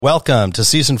Welcome to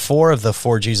Season 4 of the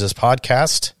For Jesus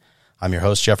podcast. I'm your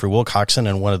host, Jeffrey Wilcoxon,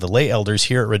 and one of the lay elders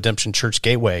here at Redemption Church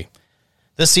Gateway.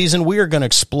 This season, we are going to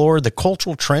explore the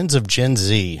cultural trends of Gen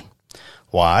Z.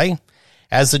 Why?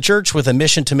 As the church with a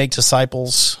mission to make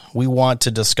disciples, we want to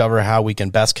discover how we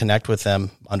can best connect with them,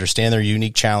 understand their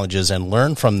unique challenges, and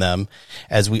learn from them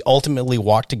as we ultimately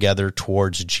walk together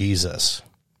towards Jesus.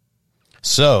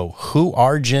 So, who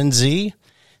are Gen Z?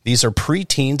 These are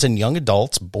preteens and young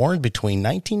adults born between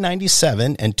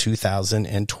 1997 and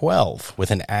 2012, with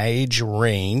an age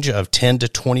range of 10 to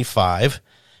 25,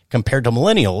 compared to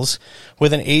millennials,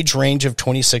 with an age range of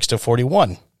 26 to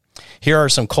 41. Here are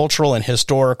some cultural and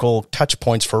historical touch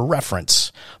points for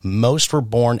reference. Most were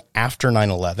born after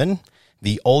 9/11.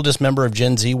 The oldest member of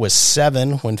Gen Z was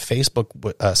 7 when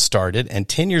Facebook started, and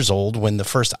 10 years old when the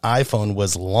first iPhone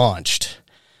was launched.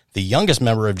 The youngest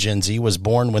member of Gen Z was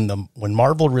born when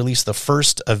Marvel released the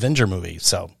first Avenger movie,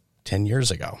 so 10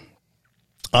 years ago.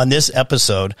 On this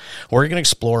episode, we're going to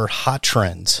explore hot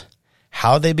trends,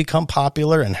 how they become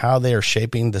popular, and how they are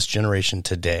shaping this generation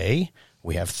today.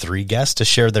 We have 3 guests to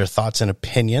share their thoughts and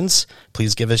opinions.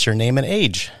 Please give us your name and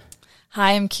age.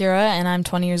 Hi, I'm Kira, and I'm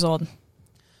 20 years old.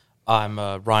 I'm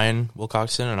Ryan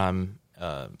Wilcoxon, and I'm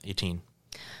 18.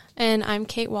 And I'm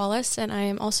Kate Wallace, and I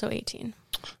am also 18.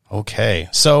 Okay,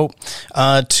 so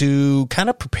to kind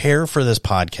of prepare for this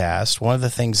podcast, one of the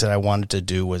things that I wanted to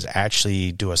do was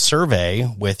actually do a survey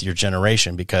with your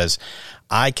generation, because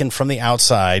I can, from the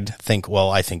outside, think,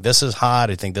 well, I think this is hot,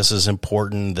 I think this is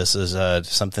important, this is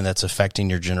something that's affecting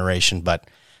your generation, but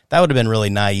that would have been really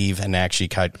naive and actually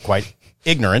quite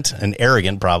ignorant and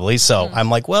arrogant probably. So I'm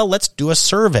like, well, let's do a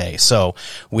survey. So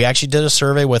we actually did a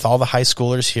survey with all the high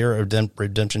schoolers here at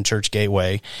Redemption Church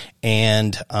Gateway.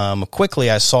 And quickly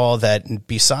I saw that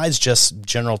besides just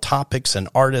general topics and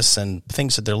artists and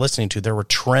things that they're listening to, there were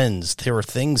trends. There were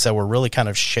things that were really kind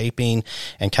of shaping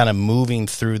and kind of moving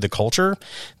through the culture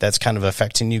that's kind of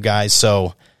affecting you guys.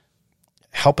 So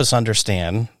help us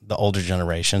understand the older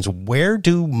generations. Where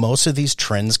do most of these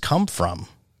trends come from?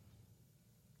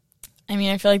 I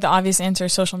mean, I feel like the obvious answer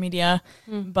is social media,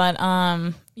 but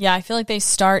yeah, I feel like they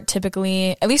start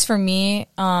typically, at least for me,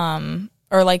 or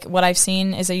like what I've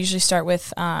seen is they usually start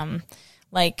with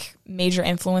like major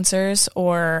influencers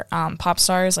or pop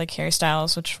stars like Harry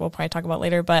Styles, which we'll probably talk about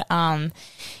later. But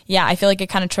yeah, I feel like it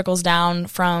kind of trickles down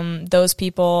from those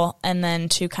people and then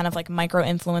to kind of like micro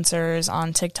influencers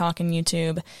on TikTok and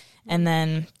YouTube, and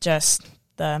then just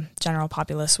the general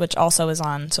populace, which also is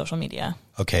on social media.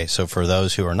 Okay, so for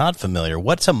those who are not familiar,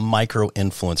 what's a micro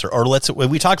influencer? Or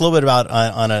we talked a little bit about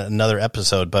on another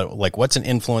episode, but like what's an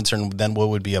influencer and then what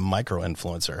would be a micro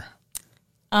influencer?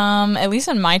 At least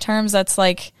in my terms, that's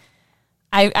like,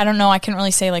 I don't know, I couldn't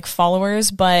really say like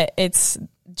followers, but it's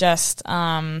just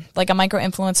like a micro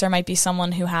influencer might be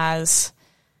someone who has,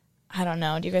 I don't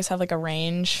know, do you guys have like a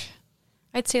range?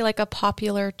 I'd say like a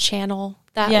popular channel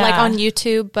that like on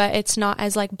YouTube, but it's not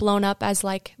as like blown up as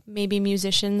like maybe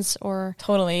musicians or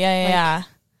totally yeah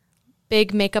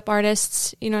big makeup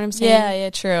artists, you know what I'm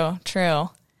saying? Yeah, true.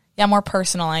 Yeah, more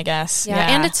personal, I guess.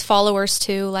 Yeah, and it's followers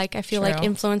too. Like I feel like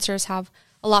influencers have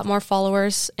a lot more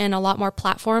followers and a lot more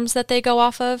platforms that they go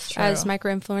off of, as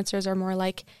micro influencers are more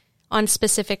like on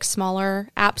specific smaller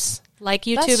apps like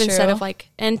YouTube instead of like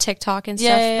and TikTok and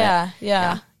stuff.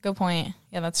 Yeah. Good point.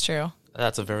 Yeah, that's true.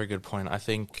 That's a very good point. I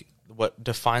think what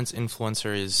defines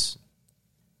influencer is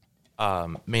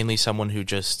mainly someone who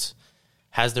just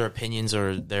has their opinions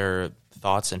or their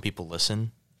thoughts and people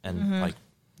listen and like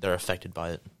they're affected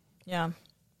by it. Yeah.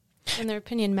 And their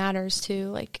opinion matters too.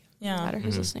 Like no matter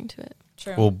who's listening to it.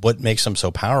 True. Well, what makes them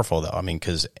so powerful though? I mean,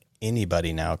 because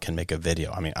anybody now can make a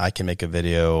video. I mean, I can make a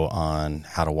video on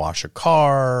how to wash a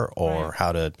car or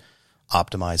how to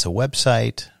optimize a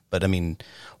website. But I mean,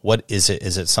 what is it?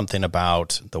 Is it something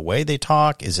about the way they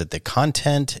talk? Is it the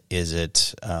content? Is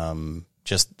it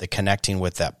just the connecting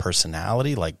with that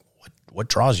personality? Like what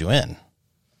draws you in?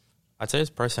 I'd say it's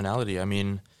personality. I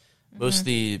mean, most of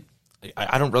the,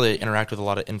 I don't really interact with a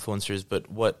lot of influencers, but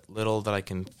what little that I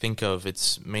can think of,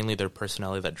 it's mainly their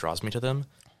personality that draws me to them.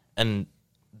 And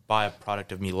by a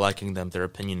product of me liking them, their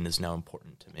opinion is now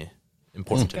important to me.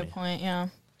 That's a good point, yeah.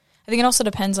 I think it also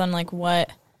depends on like what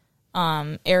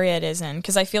area it is in,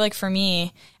 because I feel like for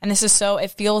me, and this is so,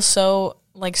 it feels so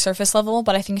like surface level,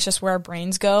 but I think it's just where our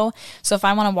brains go. So if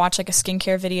I want to watch like a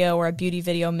skincare video or a beauty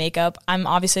video, makeup, I'm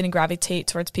obviously going to gravitate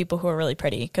towards people who are really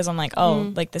pretty, because I'm like,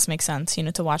 oh, like this makes sense, you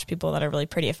know, to watch people that are really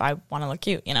pretty if I want to look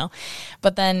cute, you know.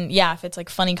 But then yeah, if it's like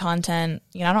funny content,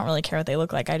 you know, I don't really care what they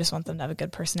look like, I just want them to have a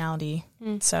good personality.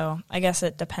 So I guess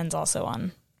it depends also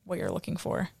on what you're looking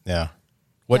for. Yeah.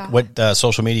 What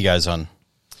social media guys on?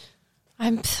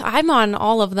 I'm on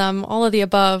all of them, all of the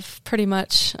above, pretty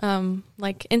much.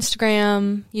 Like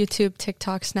Instagram, YouTube,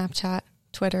 TikTok, Snapchat,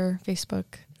 Twitter, Facebook.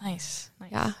 Nice.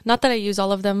 Yeah, not that I use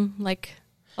all of them like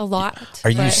a lot. Are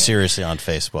you seriously on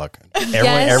Facebook?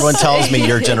 Everyone tells me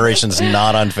your generation's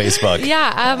not on Facebook.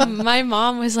 Yeah, my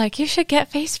mom was like, "You should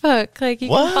get Facebook. Like, you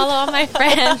can follow all my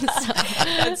friends."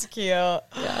 That's cute.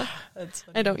 Yeah, that's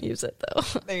funny. I don't use it though.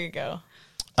 There you go.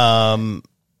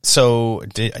 So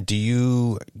do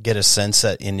you get a sense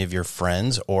that any of your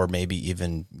friends or maybe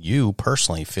even you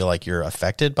personally feel like you're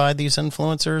affected by these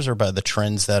influencers or by the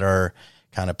trends that are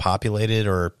kind of populated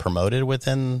or promoted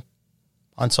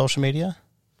on social media?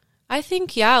 I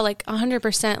think, yeah, like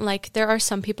 100%. Like there are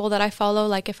some people that I follow,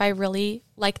 like if I really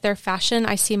like their fashion,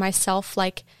 I see myself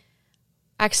like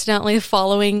accidentally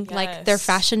following like their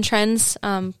fashion trends.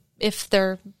 If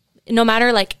they're, no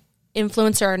matter like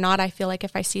influencer or not, I feel like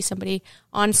if I see somebody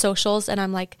on socials and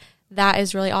I'm like, that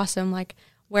is really awesome. Like,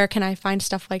 where can I find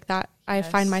stuff like that? I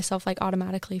find myself like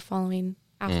automatically following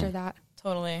after that.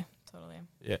 Totally.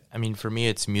 Yeah, I mean, for me,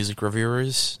 it's music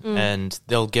reviewers, and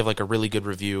they'll give like a really good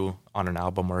review on an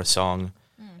album or a song.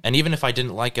 And even if I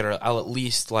didn't like it, I'll at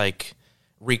least like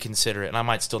reconsider it. And I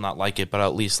might still not like it, but I'll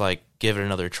at least like give it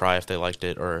another try if they liked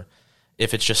it, or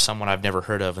if it's just someone I've never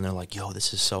heard of and they're like, "Yo,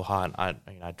 this is so hot," I'd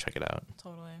check it out.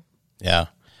 Totally. Yeah.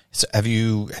 So have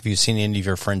you seen any of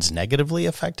your friends negatively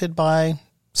affected by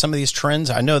some of these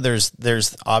trends? I know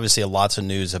there's obviously lots of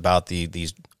news about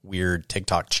these weird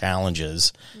TikTok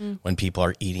challenges when people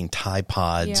are eating Tide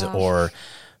Pods or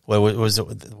what was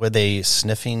it? Were they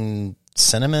sniffing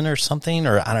cinnamon or something?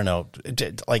 Or I don't know.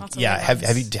 Like, yeah.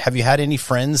 Have you had any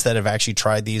friends that have actually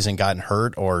tried these and gotten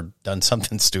hurt or done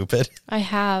something stupid? I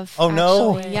have. Oh,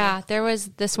 no. Yeah. There was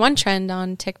this one trend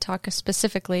on TikTok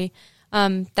specifically.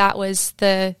 That was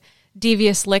the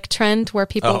devious lick trend where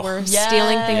people were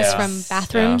stealing things from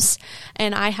bathrooms.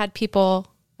 And I had people,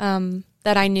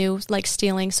 that I knew like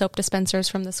stealing soap dispensers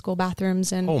from the school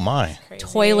bathrooms and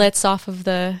toilets off of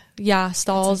the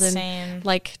stalls and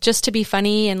like just to be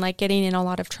funny and like getting in a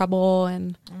lot of trouble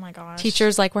and oh my gosh,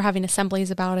 teachers like were having assemblies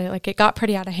about it. Like it got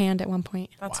pretty out of hand at one point.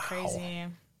 That's crazy.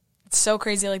 It's so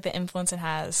crazy, like the influence it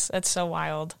has. That's so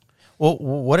wild. Well,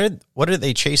 what are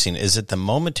they chasing? Is it the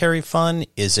momentary fun?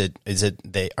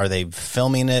 Are they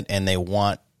filming it and they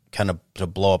want kind of to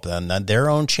blow up on their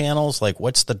own channels? Like,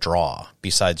 what's the draw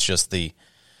besides just the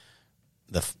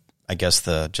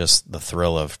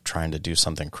thrill of trying to do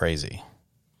something crazy?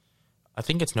 I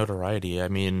think it's notoriety. I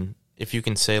mean, if you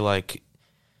can say like,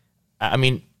 I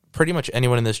mean, pretty much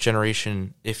anyone in this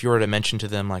generation, if you were to mention to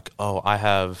them like, oh, I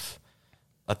have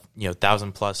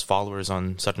 1,000+ followers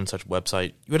on such and such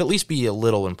website, you would at least be a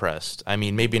little impressed. I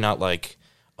mean, maybe not like,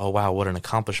 oh wow, what an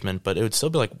accomplishment, but it would still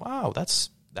be like, wow, that's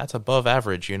above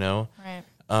average, Right.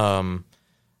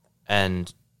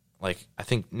 And like, I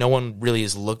think no one really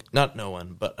is not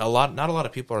a lot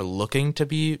of people are looking to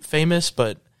be famous,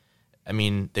 but I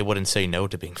mean, they wouldn't say no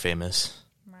to being famous.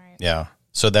 Right. Yeah.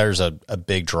 So there's a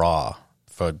big draw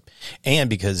and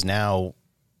because now,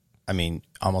 I mean,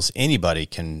 almost anybody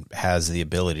has the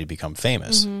ability to become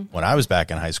famous. Mm-hmm. When I was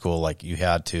back in high school, like you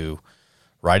had to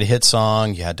write a hit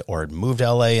song, or move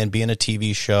to LA and be in a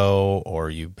TV show, or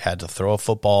you had to throw a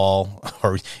football,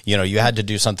 or, you had to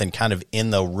do something kind of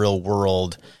in the real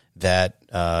world that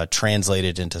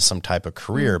translated into some type of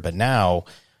career. But now,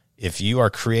 if you are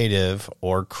creative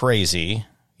or crazy,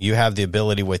 you have the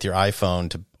ability with your iPhone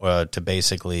to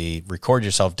basically record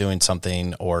yourself doing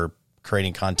something or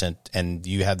creating content, and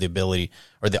you have the ability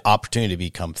or the opportunity to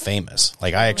become famous.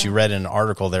 Like I actually read in an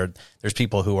article there's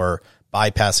people who are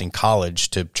bypassing college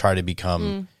to try to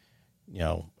become,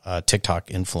 TikTok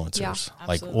influencers. Yeah,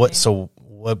 like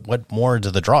what more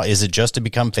to the draw? Is it just to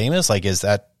become famous? Like,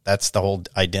 that's the whole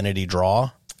identity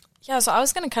draw? Yeah. So I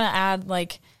was going to kind of add,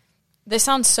 like, this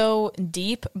sounds so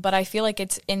deep, but I feel like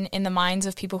it's in the minds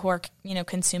of people who are,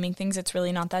 consuming things. It's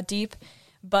really not that deep.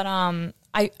 But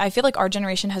I feel like our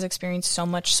generation has experienced so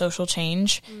much social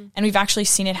change, and we've actually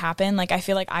seen it happen. Like, I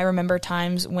feel like I remember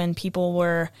times when people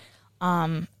were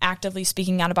actively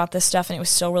speaking out about this stuff, and it was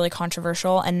still really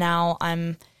controversial. And now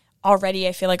I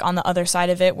feel like on the other side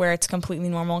of it, where it's completely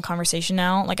normal in conversation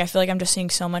now. Like, I feel like I'm just seeing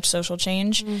so much social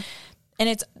change,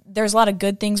 and there's a lot of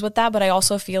good things with that. But I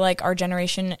also feel like our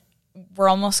generation, we're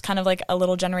almost kind of like a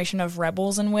little generation of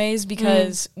rebels in ways,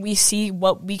 because we see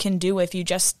what we can do if you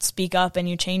just speak up and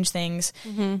you change things.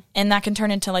 And that can turn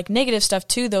into like negative stuff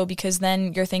too, though, because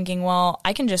then you're thinking, well,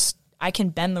 I can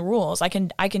bend the rules. I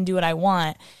can do what I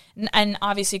want. And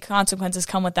obviously consequences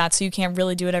come with that. So you can't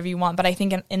really do whatever you want. But I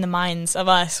think in the minds of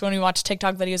us, when we watch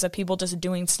TikTok videos of people just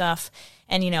doing stuff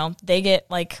and, they get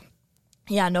like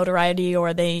notoriety,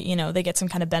 or they get some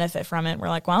kind of benefit from it. We're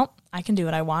like, well, I can do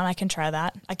what I want. I can try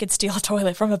that. I could steal a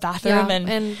toilet from a bathroom.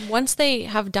 And once they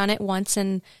have done it once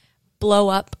and blow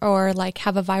up or like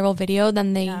have a viral video,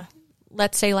 then they,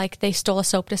 let's say like they stole a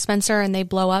soap dispenser and they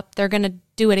blow up, they're going to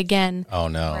do it again. Oh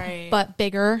no. Right. But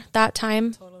bigger that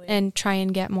time and try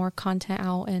and get more content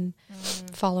out and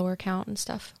follower count and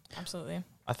stuff. Absolutely.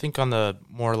 I think on the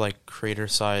more like creator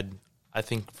side, I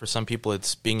think for some people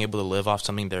it's being able to live off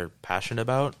something they're passionate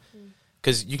about,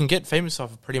 because you can get famous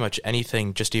off of pretty much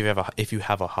anything just if you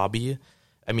have a hobby.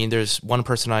 I mean, there's one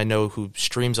person I know who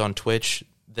streams on Twitch,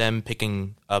 them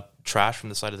picking up trash from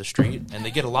the side of the street, and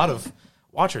they get a lot of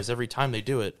watchers every time they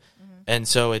do it. And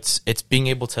so it's being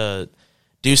able to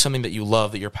do something that you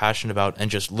love, that you're passionate about,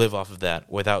 and just live off of that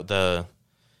without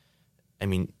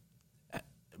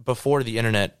before the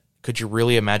internet, could you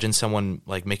really imagine someone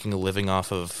like making a living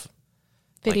off of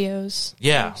videos?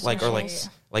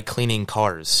 Like cleaning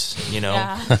cars,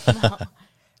 Yeah. No.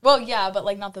 Well, yeah, but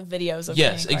like not the videos of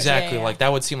yes, cleaning cars. exactly. Yeah. Like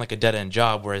that would seem like a dead end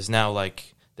job, whereas now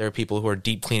like there are people who are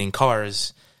deep cleaning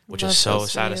cars, which is so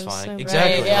satisfying.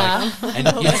 Exactly. Right, yeah. And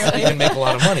you can make a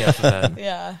lot of money off of that.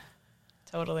 Yeah.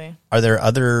 Totally. Are there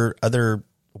other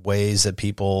ways that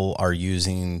people are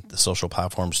using the social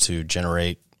platforms to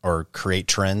generate or create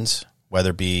trends,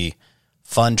 whether it be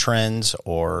fun trends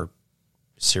or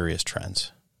serious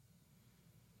trends?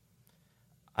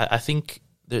 I think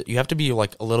that you have to be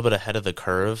like a little bit ahead of the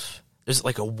curve. There's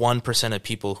like a 1% of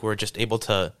people who are just able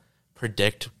to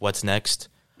predict what's next,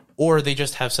 or they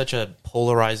just have such a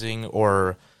polarizing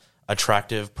or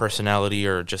attractive personality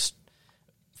or just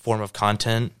form of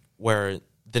content where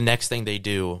the next thing they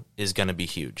do is going to be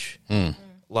huge.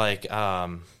 Like, I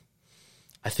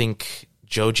think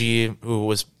Joji, who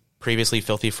was previously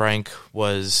Filthy Frank,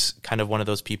 was kind of one of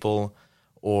those people,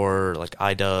 or like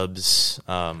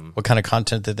iDubbbz. What kind of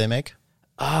content did they make?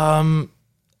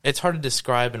 It's hard to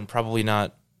describe and probably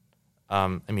not.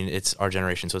 It's our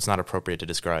generation, so it's not appropriate to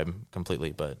describe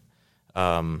completely, but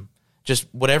just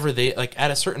whatever they like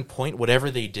at a certain point, whatever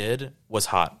they did was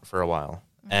hot for a while.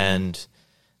 And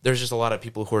there's just a lot of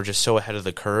people who are just so ahead of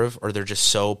the curve, or they're just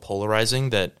so polarizing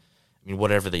that,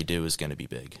 whatever they do is going to be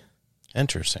big.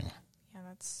 Interesting. Yeah,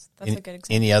 that's a good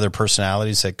example. Any other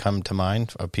personalities that come to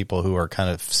mind of people who are kind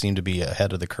of seem to be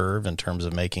ahead of the curve in terms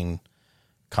of making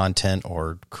content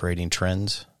or creating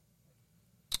trends?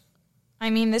 I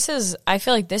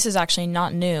feel like this is actually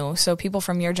not new, so people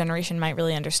from your generation might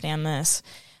really understand this.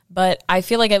 But I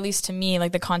feel like, at least to me,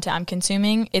 like the content I'm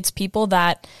consuming, it's people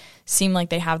that seem like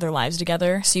they have their lives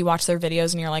together. So you watch their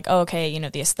videos and you're like, oh, okay,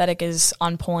 the aesthetic is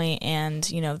on point, and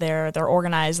they're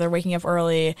organized, they're waking up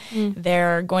early,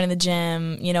 they're going to the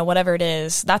gym, whatever it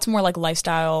is. That's more like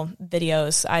lifestyle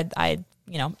videos.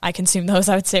 I consume those,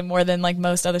 I would say, more than like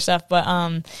most other stuff. But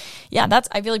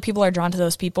I feel like people are drawn to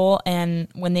those people, and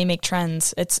when they make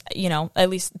trends, it's, at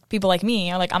least people like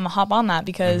me are like, I'm gonna hop on that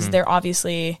because they're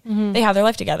obviously, they have their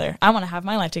life together. I want to have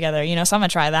my life together, so I'm gonna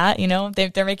try that.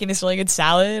 They're making this really good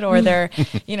salad, or they're,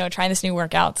 trying this new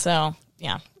workout. So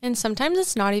yeah. And sometimes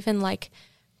it's not even like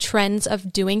trends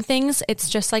of doing things. It's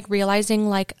just like realizing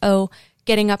like, oh,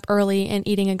 getting up early and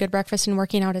eating a good breakfast and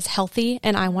working out is healthy,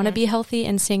 and I want to be healthy,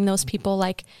 and seeing those people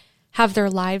like have their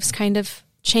lives kind of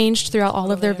changed throughout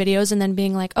all of their videos, and then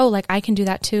being like, oh, like I can do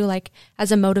that too, like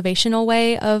as a motivational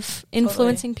way of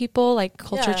influencing people, like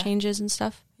culture changes and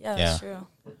stuff. Yeah, that's true.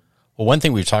 Well, one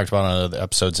thing we've talked about on other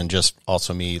episodes, and just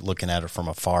also me looking at it from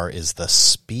afar, is the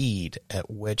speed at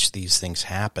which these things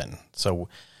happen. So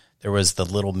there was the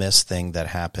Little Miss thing that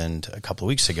happened a couple of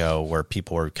weeks ago where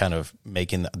people were kind of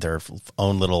making their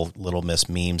own Little Miss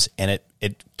memes, and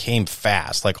it came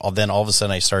fast. Like then all of a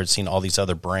sudden I started seeing all these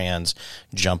other brands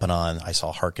jumping on. I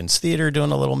saw Harkins Theater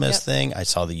doing a Little Miss thing. I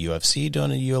saw the UFC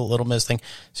doing a Little Miss thing.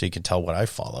 So you can tell what I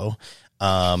follow.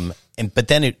 But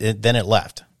then it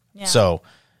left. Yeah. So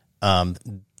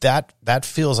that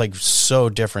feels like so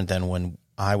different than when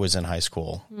I was in high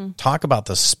school. Talk about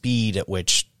the speed at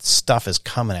which stuff is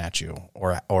coming at you,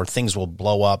 or things will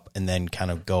blow up and then kind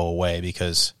of go away.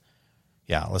 Because,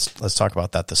 let's talk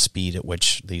about that. The speed at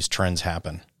which these trends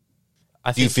happen.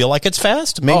 Do you feel like it's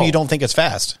fast? Maybe you don't think it's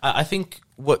fast. I think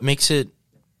what makes it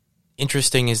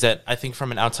interesting is that I think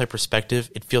from an outside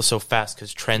perspective, it feels so fast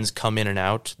because trends come in and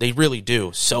out. They really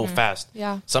do so fast.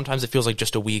 Yeah. Sometimes it feels like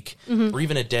just a week or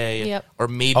even a day or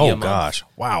maybe a month. Oh gosh.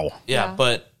 Wow. Yeah.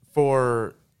 But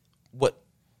for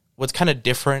what's kind of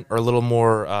different or a little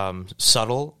more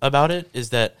subtle about it is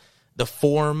that the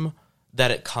form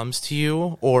that it comes to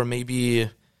you, or maybe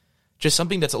just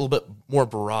something that's a little bit more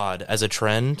broad as a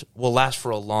trend, will last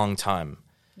for a long time.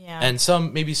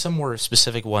 And maybe some more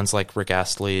specific ones like Rick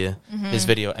Astley, his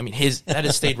video. I mean, that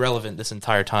has stayed relevant this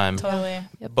entire time. Totally.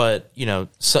 Yep. But,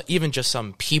 so even just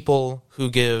some people who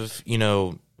give,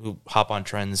 who hop on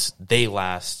trends, they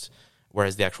last,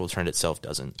 whereas the actual trend itself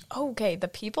doesn't. Okay, the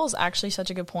people's actually such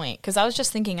a good point. Because I was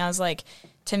just thinking, I was like,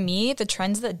 to me, the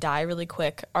trends that die really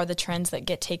quick are the trends that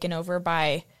get taken over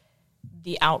by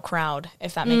the out crowd,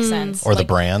 if that makes sense. Or the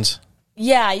brands.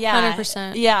 Yeah,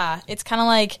 100%. Yeah, it's kind of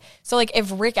like, so like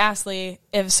if Rick Astley,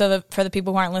 for the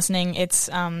people who aren't listening, it's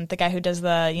the guy who does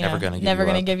the Never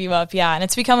Gonna Give You Up. Yeah, and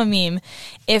it's become a meme.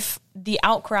 If the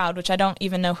out crowd, which I don't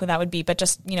even know who that would be, but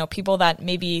just people that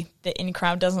maybe the in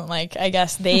crowd doesn't like, I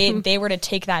guess they were to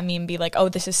take that meme and be like, oh,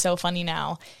 this is so funny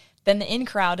now. Then the in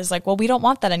crowd is like, well, we don't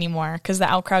want that anymore because the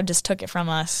out crowd just took it from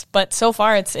us. But so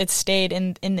far, it's stayed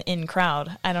in the in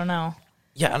crowd. I don't know.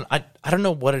 Yeah, and I don't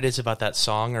know what it is about that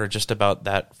song or just about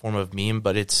that form of meme,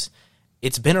 but it's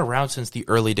been around since the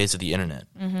early days of the internet.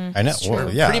 Mm-hmm. I know.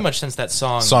 Well, yeah. Pretty much since that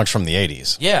song. Songs from the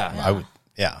 80s. Yeah.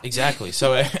 Yeah. Exactly.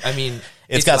 So, I mean...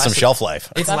 It's got some shelf life.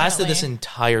 It's lasted this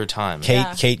entire time.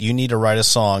 Kate, you need to write a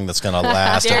song that's going to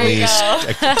last at least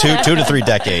 2 to 3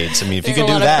 decades. I mean, if you can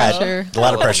do that, a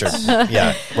lot of pressure.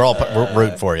 Yeah, we're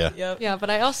rooting for you. Yep. Yeah, but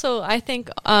I think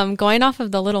going off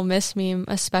of the Little Miss meme,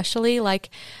 especially, like,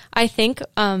 I think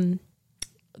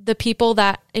the people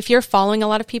that, if you're following a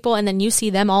lot of people and then you see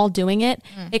them all doing it,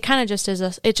 it kind of just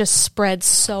it just spreads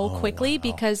so quickly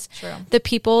because the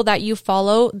people that you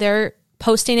follow, they're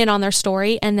posting it on their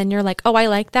story, and then you're like, oh, I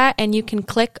like that, and you can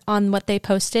click on what they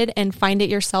posted and find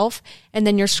it yourself, and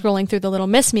then you're scrolling through the Little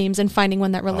Miss memes and finding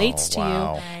one that relates to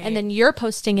you, and then you're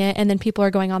posting it, and then people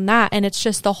are going on that, and it's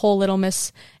just the whole Little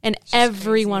Miss, and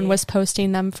everyone was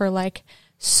posting them for like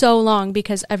so long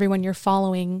because everyone you're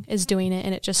following is doing it,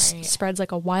 and it just spreads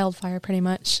like a wildfire pretty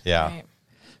much. Yeah.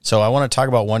 So I want to talk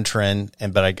about one trend,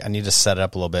 but I need to set it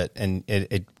up a little bit, and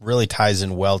it really ties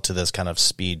in well to this kind of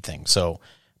speed thing. So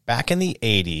back in the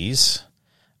 80s,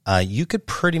 you could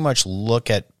pretty much look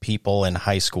at people in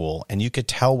high school and you could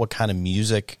tell what kind of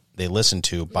music they listened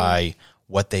to by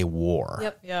what they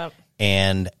wore. Yep.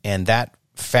 And that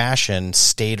fashion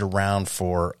stayed around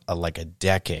for like a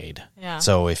decade. Yeah.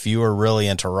 So if you were really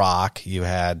into rock, you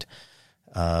had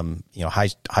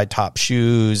high top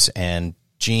shoes and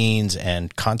jeans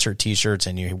and concert t-shirts,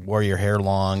 and you wore your hair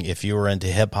long. If you were into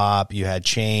hip hop, you had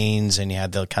chains and you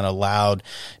had the kind of loud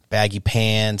baggy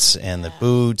pants and the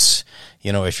boots.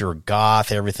 If you were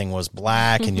goth, everything was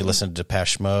black and you listened to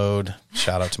Depeche Mode.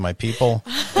 Shout out to my people.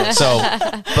 So,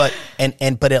 but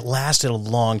it lasted a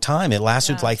long time. It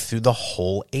lasted like through the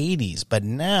whole 80s. But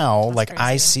now, that's like crazy.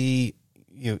 I see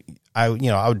I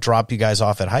would drop you guys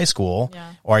off at high school,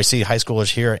 or I see high schoolers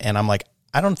here and I'm like,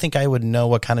 I don't think I would know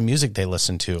what kind of music they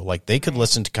listen to. Like they could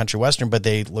listen to country western, but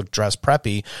they look dressed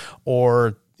preppy,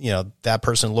 or, that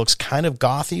person looks kind of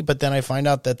gothy, but then I find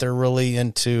out that they're really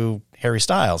into Harry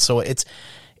Styles. So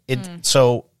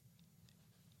so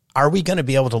are we going to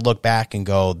be able to look back and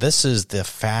go, this is the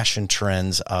fashion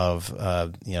trends of,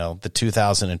 the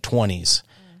 2020s?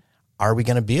 Are we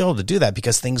going to be able to do that?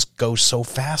 Because things go so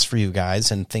fast for you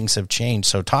guys and things have changed.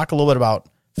 So talk a little bit about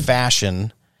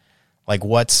fashion. Like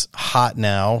what's hot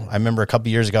now? I remember a couple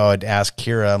of years ago, I'd ask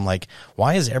Kira, I'm like,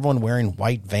 why is everyone wearing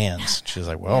white Vans? She's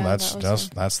like, well, that's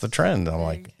the trend. I'm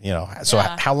like, so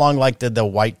how long did the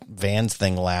white Vans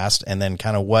thing last? And then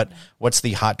kind of what's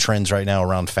the hot trends right now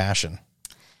around fashion?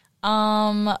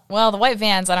 Well, the white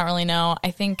Vans, I don't really know.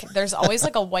 I think there's always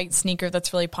like a white sneaker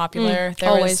that's really popular.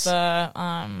 There was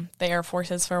the Air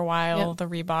Forces for a while, the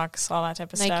Reeboks, all that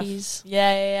type of Nikes. stuff.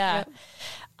 Yeah.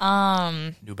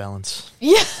 New Balance.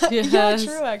 Yeah,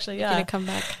 true. Actually, gonna come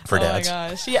back for dads. Oh my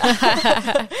gosh,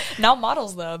 yeah. Now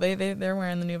models though, they're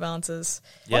wearing the New Balances.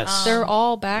 Yes, they're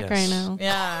all back right now.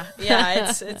 Yeah,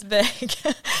 it's big.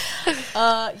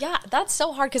 That's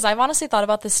so hard because I've honestly thought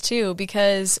about this too,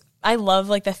 because I love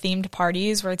like the themed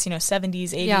parties where it's 70s,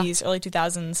 80s, early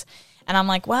 2000s. And I'm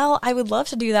like, well, I would love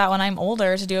to do that when I'm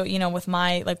older, to do it, with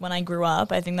my, like when I grew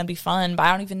up. I think that'd be fun, but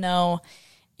I don't even know.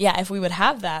 Yeah, if we would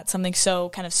have that, something so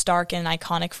kind of stark and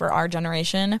iconic for our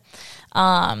generation.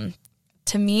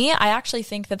 To me, I actually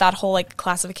think that whole like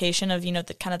classification of,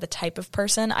 the kind of the type of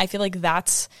person, I feel like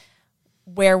that's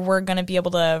where we're going to be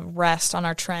able to rest on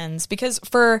our trends. Because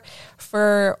for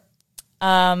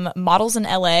models in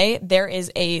LA, there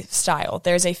is a style,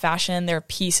 there's a fashion, there are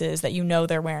pieces that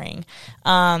they're wearing.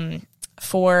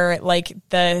 For like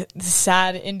the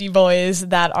sad indie boys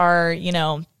that are,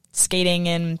 skating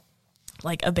in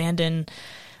like abandoned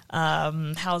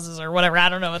houses or whatever. I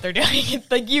don't know what they're doing.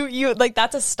 Like you like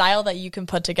that's a style that you can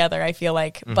put together, I feel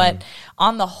like. Mm-hmm. But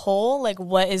on the whole, like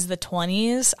what is the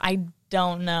 20s? I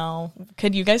don't know.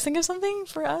 Could you guys think of something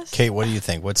for us? Kate, what do you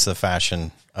think? What's the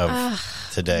fashion of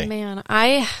today? Man,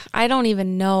 I don't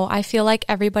even know. I feel like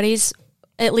everybody's,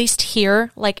 at least here,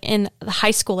 like in the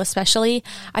high school especially,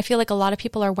 I feel like a lot of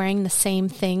people are wearing the same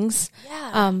things.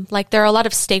 Yeah. Like there are a lot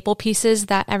of staple pieces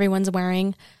that everyone's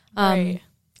wearing. Right.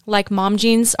 Like mom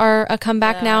jeans are a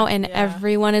comeback now, and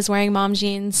everyone is wearing mom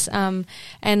jeans.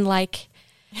 And like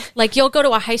you'll go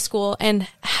to a high school and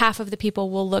half of the people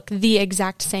will look the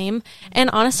exact same. And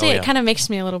honestly, it kind of makes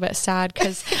me a little bit sad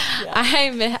because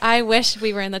I wish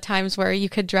we were in the times where you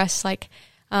could dress like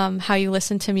how you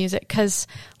listen to music, because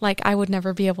like I would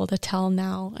never be able to tell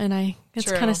now. And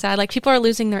it's kind of sad. Like people are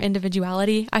losing their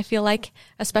individuality, I feel like,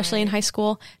 especially in high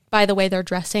school, by the way they're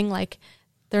dressing. Like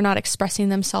they're not expressing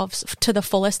themselves to the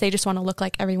fullest. They just want to look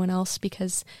like everyone else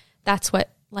because that's what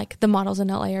like the models in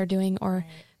LA are doing, or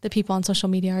the people on social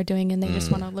media are doing, and they just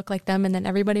want to look like them. And then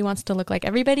everybody wants to look like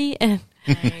everybody. And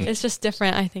it's just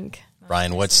different, I think.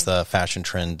 Ryan, what's the fashion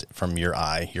trend from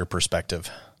your perspective?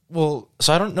 Well,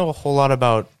 so I don't know a whole lot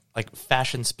about like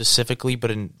fashion specifically,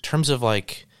 but in terms of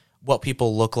like what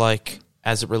people look like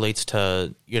as it relates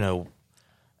to, you know,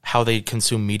 how they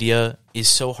consume media is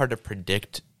so hard to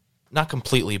predict. Not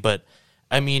completely, but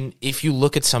I mean, if you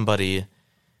look at somebody,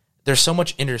 there's so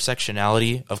much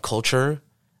intersectionality of culture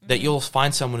that you'll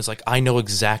find someone who's like, I know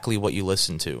exactly what you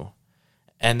listen to.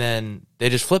 And then they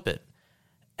just flip it.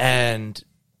 And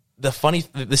the funny,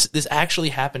 this actually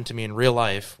happened to me in real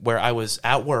life, where I was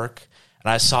at work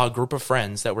and I saw a group of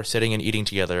friends that were sitting and eating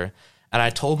together. And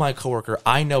I told my coworker,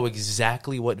 I know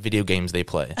exactly what video games they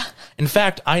play. In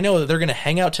fact, I know that they're going to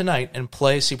hang out tonight and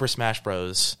play Super Smash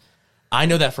Bros. I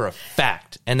know that for a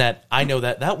fact. And that I know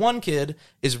that one kid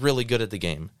is really good at the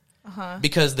game.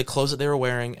 Because the clothes that they were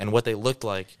wearing and what they looked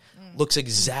like looks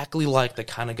exactly like the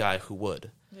kind of guy who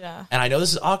would. Yeah. And I know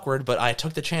this is awkward, but I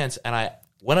took the chance and I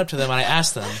went up to them and I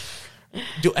asked them,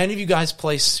 do any of you guys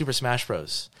play Super Smash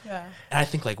Bros? Yeah. And I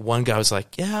think like one guy was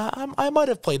like, yeah, I might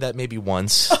have played that maybe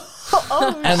once.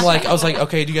 And like I was like,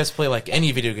 okay, do you guys play like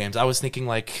any video games? I was thinking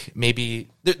like maybe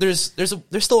there's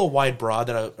still a wide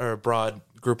broad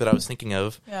group that I was thinking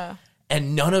of. Yeah.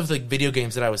 And none of the video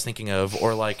games that I was thinking of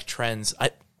or like trends,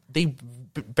 they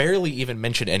barely even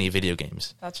mentioned any video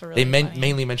games. That's really funny.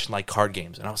 Mainly mentioned like card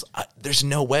games, and I was there's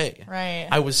no way. Right.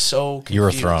 I was so confused. You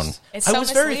were thrown. It's so I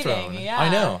was very thrown. Yeah. I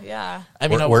know. Yeah. I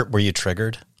mean, were you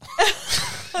triggered?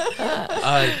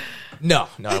 No,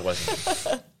 I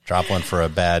wasn't. Drop one for a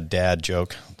bad dad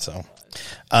joke. So,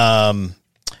 all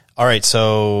right.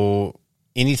 So,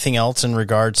 anything else in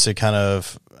regards to kind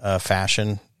of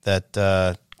fashion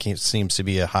that seems to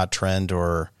be a hot trend,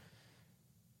 or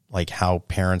like how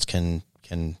parents can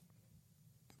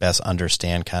best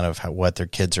understand kind of what their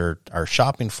kids are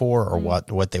shopping for, or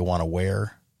what they want to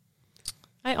wear?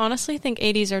 I honestly think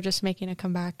 80s are just making a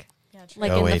comeback. Yeah, true.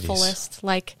 Like in 80s. The fullest.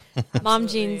 Like mom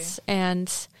jeans and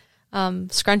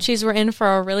scrunchies were in for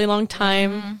a really long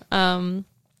time.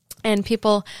 And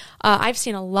people, I've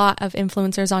seen a lot of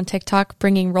influencers on TikTok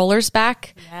bringing rollers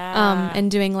back, and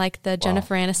doing like the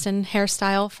Jennifer Aniston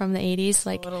hairstyle from the 80s.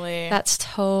 Like that's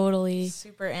totally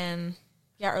super in.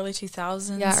 Yeah, early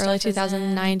 2000s. Yeah, early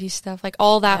 2000s, 90s stuff. Like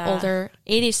all that older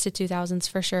 80s to 2000s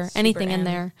for sure. Super anything in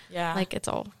there. Yeah. Like it's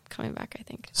all coming back, I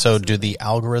think. So do the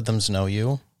algorithms know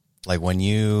you? Like when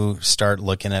you start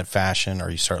looking at fashion, or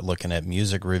you start looking at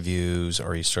music reviews,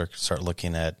 or you start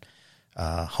looking at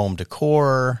home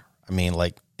decor, I mean,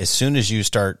 like as soon as you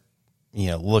start,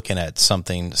 looking at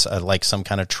something like some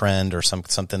kind of trend or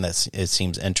something that it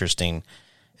seems interesting,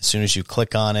 as soon as you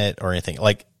click on it or anything,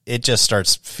 like it just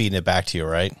starts feeding it back to you,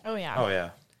 right? Oh yeah. Oh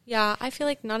yeah. Yeah, I feel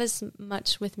like not as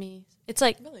much with me. It's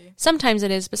like sometimes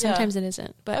it is, but sometimes it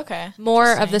isn't. But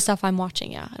more of the stuff I'm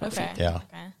watching, Yeah. Okay.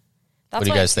 What That's do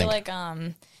you guys think? Like,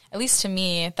 at least to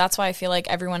me, that's why I feel like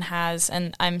everyone has,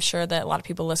 and I'm sure that a lot of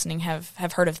people listening have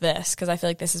heard of this, because I feel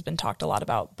like this has been talked a lot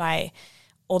about by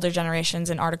older generations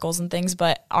in articles and things.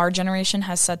 But our generation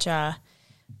has such a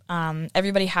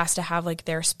everybody has to have like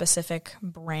their specific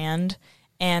brand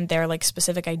and their like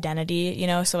specific identity,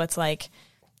 So it's like,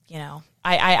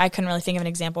 I couldn't really think of an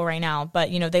example right now,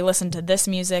 but they listen to this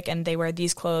music and they wear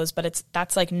these clothes, but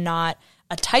that's like not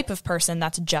a type of person,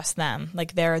 that's just them.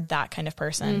 Like they're that kind of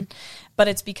person. But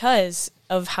it's because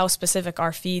of how specific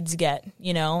our feeds get,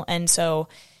 and so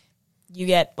you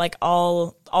get like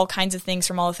all kinds of things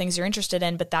from all the things you're interested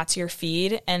in, but that's your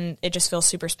feed, and it just feels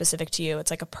super specific to you.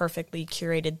 It's like a perfectly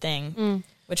curated thing.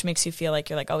 Which makes you feel like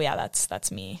you're like, oh yeah, that's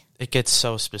me. It gets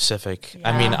so specific. Yeah.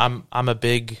 I mean, I'm a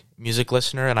big music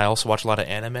listener, and I also watch a lot of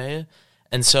anime,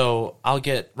 and so I'll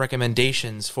get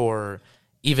recommendations for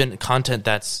even content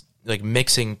that's like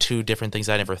mixing two different things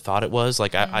I never thought it was.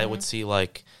 Like I would see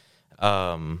like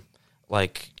compilations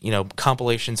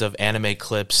of anime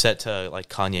clips set to like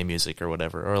Kanye music or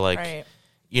whatever, or like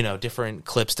different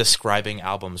clips describing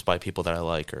albums by people that I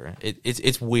like, or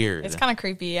it's weird. It's kind of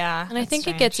creepy, yeah. And I think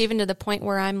it gets even to the point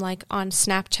where I'm like on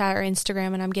Snapchat or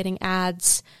Instagram and I'm getting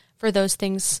ads for those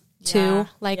things too.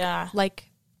 Like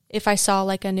if I saw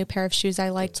like a new pair of shoes I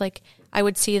liked, like I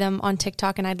would see them on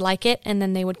TikTok and I'd like it, and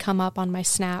then they would come up on my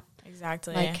Snap.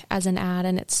 Exactly. Like as an ad,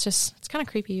 and it's kind of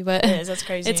creepy, but it is. That's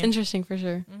crazy. It's interesting for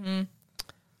sure.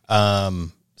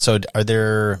 So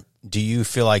do you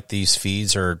feel like these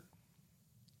feeds are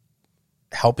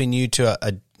helping you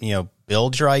to,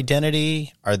 build your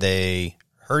identity? Are they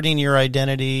hurting your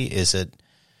identity? What's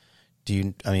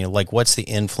the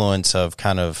influence of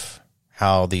kind of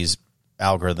how these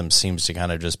algorithms seems to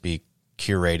kind of just be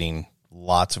curating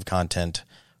lots of content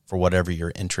for whatever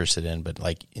you're interested in? But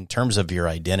like in terms of your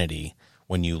identity,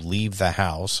 when you leave the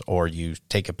house or you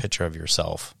take a picture of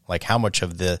yourself, like how much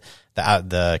of the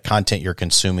content you're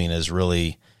consuming is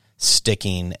really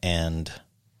sticking and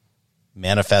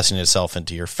manifesting itself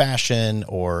into your fashion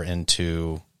or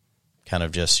into kind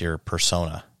of just your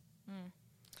persona?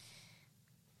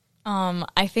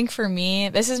 I think for me,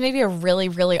 this is maybe a really,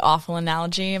 really awful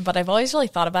analogy, but I've always really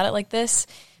thought about it like this,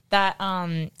 that,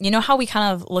 how we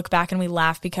kind of look back and we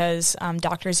laugh because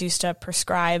doctors used to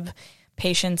prescribe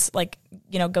patients like,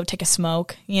 go take a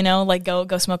smoke, like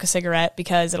go smoke a cigarette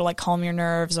because it'll like calm your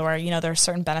nerves, or, there are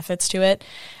certain benefits to it.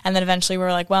 And then eventually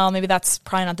we're like, well, maybe that's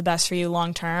probably not the best for you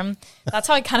long term. That's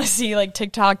how I kind of see like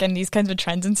TikTok and these kinds of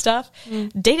trends and stuff.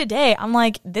 Day to day, I'm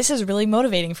like, this is really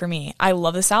motivating for me. I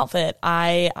love this outfit.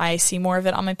 I see more of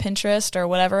it on my Pinterest or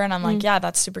whatever, and I'm like, yeah,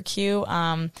 that's super cute.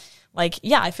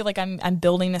 I feel like I'm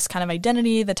building this kind of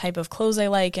identity, the type of clothes I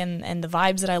like and the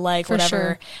vibes that I like, for whatever.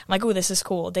 Sure. I'm like, oh, this is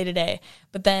cool day to day.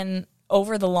 But then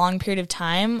over the long period of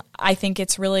time, I think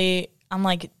it's really, I'm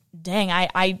like, dang,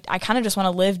 I kind of just want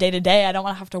to live day to day. I don't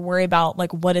want to have to worry about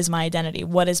like, what is my identity?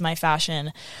 What is my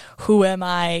fashion? Who am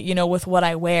I, with what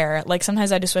I wear? Like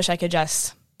sometimes I just wish I could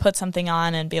just put something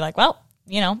on and be like, well,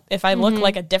 if I look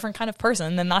like a different kind of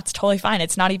person, then that's totally fine.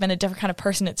 It's not even a different kind of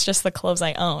person. It's just the clothes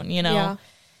I own, Yeah.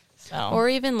 So. Or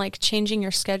even like changing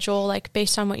your schedule, like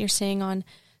based on what you're seeing on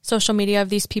social media of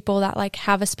these people that like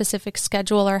have a specific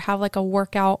schedule or have like a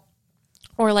workout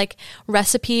or like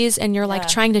recipes, and you're like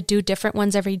trying to do different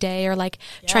ones every day, or like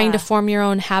trying to form your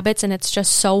own habits. And it's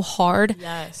just so hard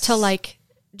to like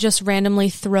just randomly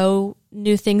throw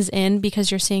new things in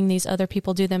because you're seeing these other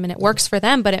people do them and it works for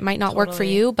them, but it might not work for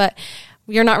you. But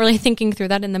you're not really thinking through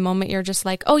that in the moment. You're just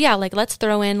like, oh yeah, like let's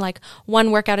throw in like one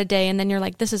workout a day. And then you're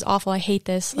like, this is awful. I hate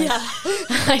this. Like,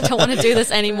 I don't want to do this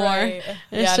anymore. Right.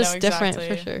 It's just different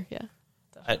for sure. Yeah.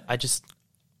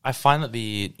 I find that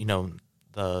the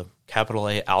capital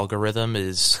A algorithm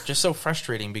is just so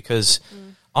frustrating because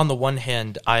on the one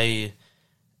hand, I'm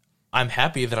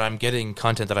happy that I'm getting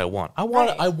content that I want. I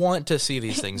want to see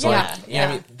these things. I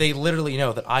mean, they literally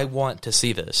know that I want to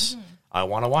see this. I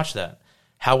want to watch that.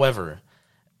 However,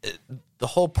 the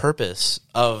whole purpose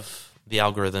of the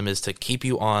algorithm is to keep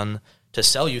you on, to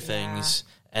sell you things,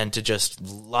 and to just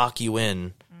lock you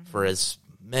in for as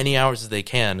many hours as they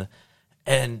can.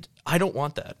 And I don't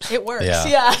want that. It works.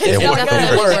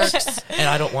 It works. And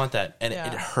I don't want that. And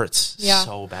it hurts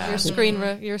so bad.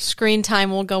 Your screen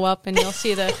time will go up and you'll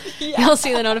see the you'll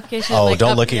see the notification. Oh, like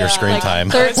don't look at your screen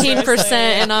time. 13%,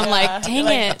 and I'm like, dang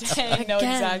it. Dang, no,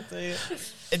 exactly.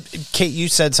 Kate, you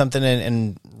said something,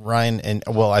 and Ryan, and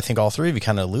well, I think all three of you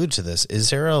kind of allude to this. Is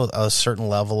there a certain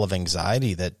level of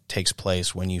anxiety that takes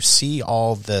place when you see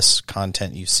all this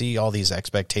content, you see all these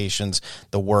expectations,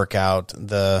 the workout,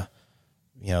 the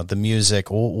music,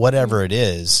 whatever it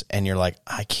is, and you're like,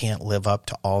 I can't live up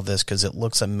to all this because it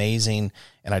looks amazing,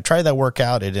 and I tried that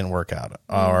workout, it didn't work out,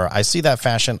 or I see that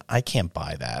fashion, I can't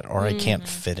buy that, or I can't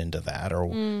fit into that, or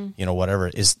whatever.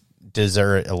 Is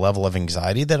there a level of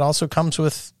anxiety that also comes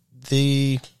with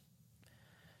the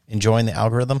enjoying the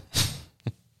algorithm?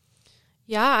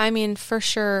 Yeah, I mean, for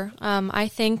sure. I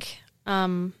think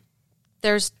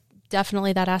there's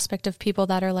definitely that aspect of people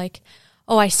that are like,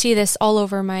 oh, I see this all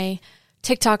over my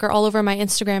TikTok or all over my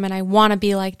Instagram and I want to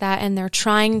be like that, and they're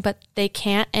trying, but they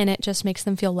can't, and it just makes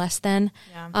them feel less than.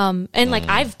 Yeah. Like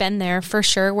I've been there for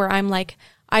sure where I'm like,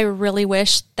 I really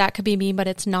wish that could be me, but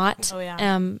it's not. Oh,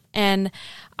 yeah. And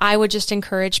I would just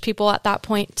encourage people at that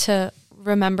point to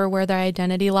remember where their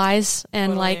identity lies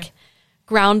and like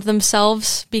ground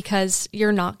themselves, because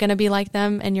you're not going to be like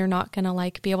them, and you're not going to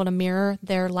like be able to mirror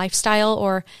their lifestyle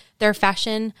or their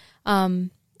fashion.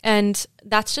 And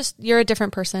that's just, you're a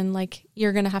different person. Like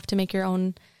you're going to have to make your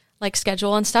own like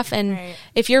schedule and stuff. And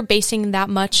if you're basing that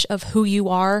much of who you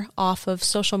are off of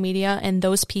social media and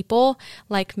those people,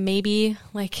 like maybe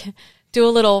like do a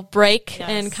little break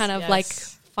and kind of like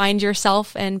find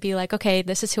yourself and be like, okay,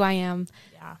 this is who I am.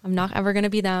 Yeah. I'm not ever going to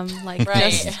be them. Like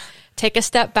just take a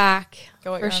step back.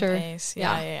 Go at for your sure. own pace.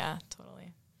 Yeah,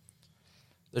 totally.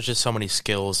 There's just so many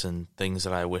skills and things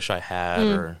that I wish I had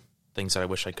or things that I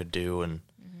wish I could do. And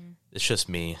it's just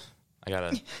me. I gotta,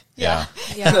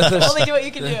 Only do what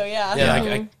you can do.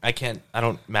 I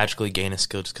don't magically gain a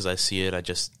skill just because I see it. I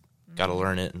just gotta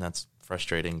learn it, and that's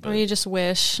frustrating. But or you just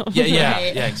wish. Yeah,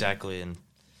 exactly, and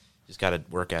just gotta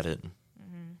work at it.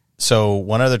 So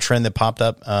one other trend that popped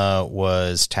up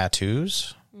was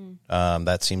tattoos.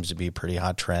 That seems to be a pretty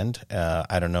hot trend.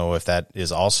 I don't know if that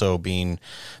is also being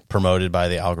promoted by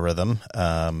the algorithm,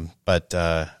 but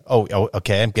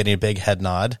okay, I'm getting a big head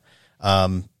nod.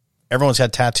 Everyone's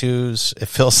got tattoos, it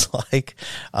feels like.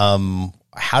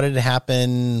 How did it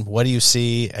happen? What do you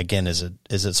see? Again, is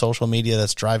it social media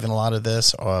that's driving a lot of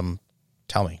this?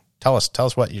 Tell us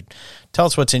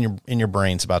what's in your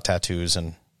brains about tattoos.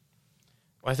 And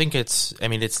I think it's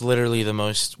literally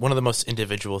one of the most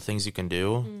individual things you can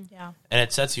do. Yeah. And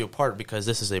it sets you apart because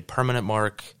this is a permanent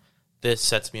mark. This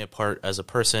sets me apart as a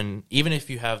person. Even if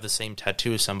you have the same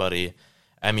tattoo as somebody,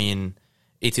 I mean,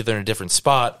 it's either in a different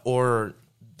spot or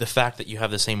the fact that you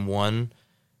have the same one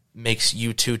makes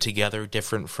you two together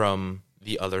different from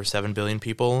the other 7 billion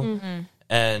people.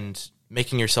 And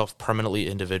making yourself permanently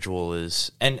individual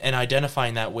is, and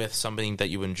identifying that with something that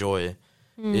you enjoy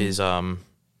is,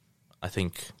 I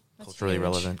think, culturally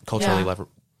relevant.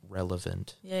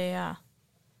 Relevant. Yeah.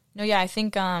 No, I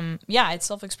think, it's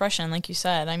self-expression, like you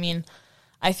said. I mean,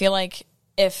 I feel like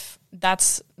if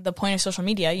that's the point of social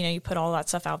media, you put all that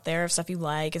stuff out there, stuff you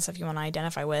like and stuff you want to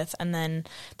identify with, and then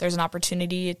there's an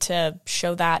opportunity to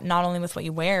show that not only with what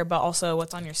you wear, but also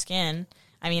what's on your skin.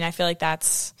 I mean, I feel like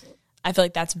that's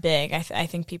big. I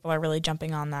think people are really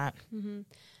jumping on that. And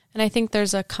I think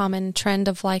there's a common trend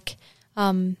of like,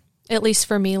 at least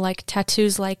for me, like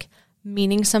tattoos, like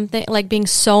meaning something, like being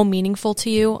so meaningful to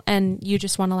you, and you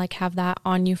just want to like have that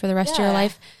on you for the rest of your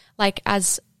life, like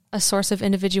as a source of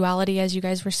individuality, as you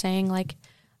guys were saying. Like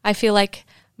I feel like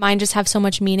mine just have so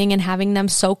much meaning, and having them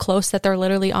so close that they're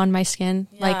literally on my skin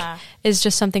like is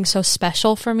just something so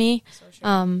special for me.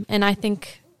 So and I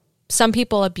think some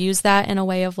people abuse that in a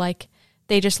way of like,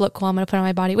 they just look cool, I'm gonna put on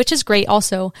my body, which is great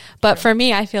also, but for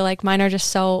me, I feel like mine are just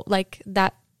so like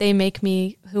that they make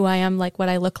me who I am, like what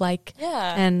I look like.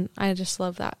 And I just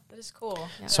love that. That is cool.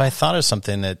 So I thought of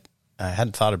something that I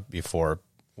hadn't thought of before.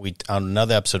 On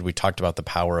another episode, we talked about the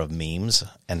power of memes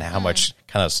and how much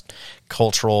kind of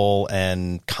cultural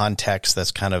and context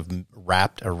that's kind of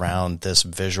wrapped around this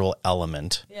visual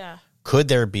element. Yeah. Could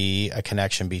there be a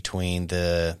connection between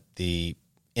the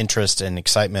interest and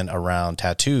excitement around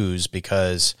tattoos,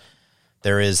 because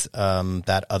there is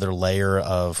that other layer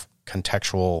of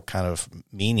contextual kind of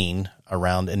meaning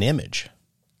around an image?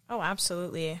 Oh,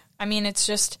 absolutely. I mean,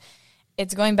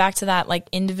 it's going back to that, like,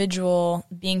 individual,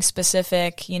 being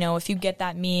specific. If you get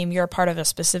that meme, you're a part of a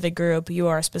specific group. You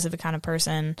are a specific kind of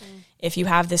person. If you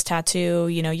have this tattoo,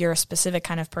 you're a specific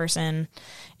kind of person.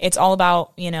 It's all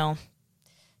about,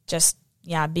 just,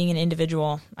 being an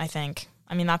individual, I think.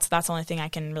 I mean, that's the only thing I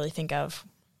can really think of.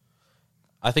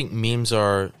 I think memes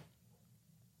are,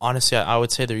 honestly, I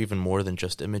would say they're even more than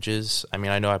just images. I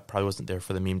mean, I know I probably wasn't there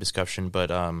for the meme discussion,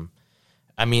 but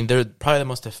I mean, they're probably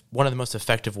one of the most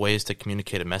effective ways to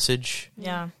communicate a message.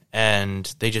 Yeah.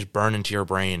 And they just burn into your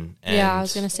brain. And I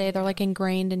was going to say they're like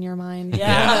ingrained in your mind.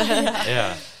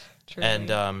 Yeah. Truly.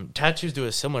 And tattoos do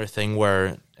a similar thing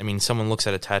where, I mean, someone looks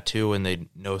at a tattoo and they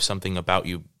know something about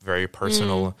you very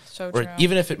personal. So or true.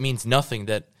 even if it means nothing,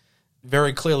 that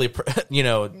very clearly,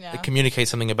 communicates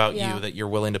something about you, that you're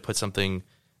willing to put something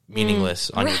meaningless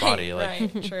on your body.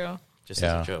 Like, true. Just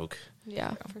as a joke.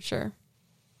 Yeah, for sure.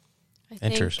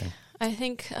 Interesting. I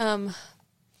think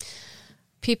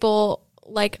people,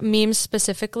 like memes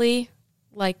specifically,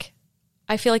 like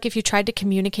I feel like if you tried to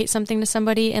communicate something to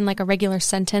somebody in like a regular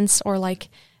sentence or like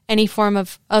any form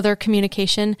of other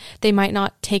communication, they might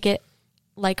not take it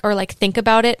like, or like think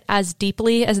about it as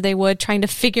deeply as they would trying to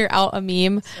figure out a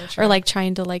meme or like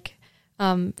trying to like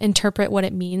interpret what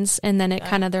it means. And then it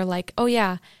kind of, they're like, oh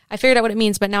yeah, I figured out what it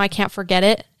means, but now I can't forget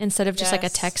it, instead of just like a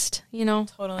text,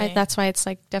 Totally. That's why it's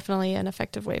like definitely an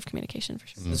effective way of communication for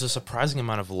sure. There's a surprising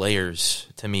amount of layers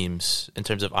to memes in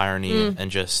terms of irony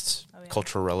and just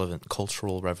cultural relevance.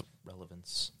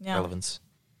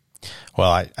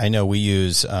 Well, I know we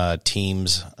use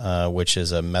Teams, which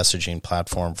is a messaging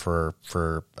platform for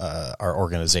our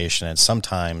organization, and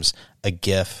sometimes a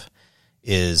GIF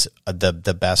is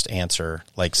the best answer.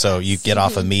 Like, so you get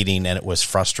off a meeting and it was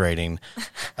frustrating.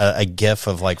 A gif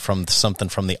of like from something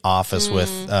from The Office with,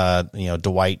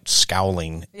 Dwight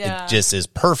scowling. Yeah. It just is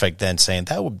perfect than saying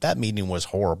that meeting was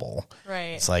horrible.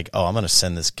 Right. It's like, oh, I'm going to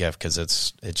send this gif because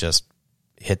it just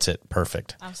hits it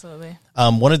perfect. Absolutely.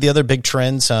 One of the other big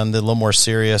trends, the little more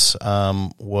serious,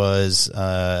 was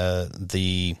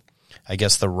the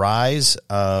rise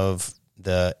of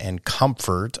and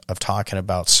comfort of talking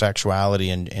about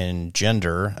sexuality and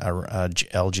gender,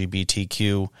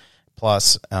 LGBTQ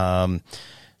plus.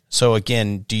 So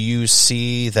again, do you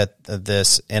see that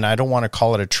this, and I don't want to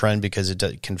call it a trend because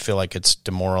it can feel like it's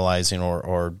demoralizing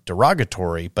or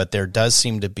derogatory, but there does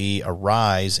seem to be a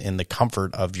rise in the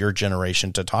comfort of your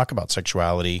generation to talk about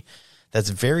sexuality that's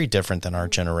very different than our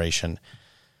generation.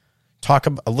 Talk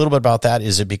a little bit about that.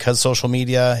 Is it because social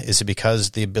media? Is it because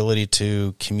the ability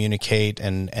to communicate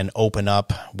and open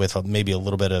up with maybe a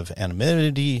little bit of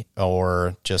anonymity,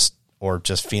 or just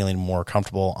feeling more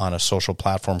comfortable on a social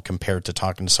platform compared to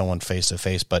talking to someone face to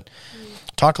face? But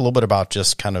talk a little bit about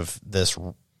just kind of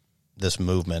this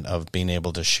movement of being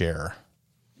able to share.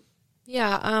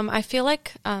 Yeah, I feel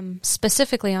like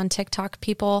specifically on TikTok,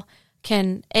 people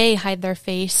can A, hide their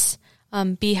face,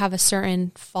 B, have a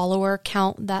certain follower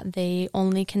count that they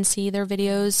only can see their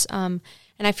videos. And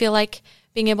I feel like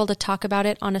being able to talk about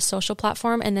it on a social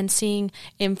platform and then seeing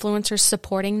influencers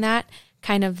supporting that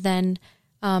kind of then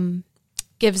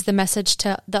gives the message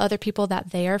to the other people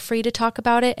that they are free to talk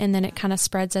about it. And then it kind of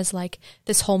spreads as like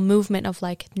this whole movement of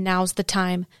like, now's the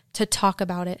time to talk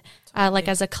about it, like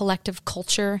as a collective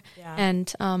culture. Yeah.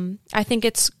 And I think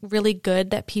it's really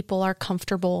good that people are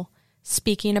comfortable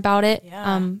speaking about it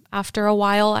after a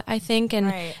while, I think,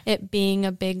 and it being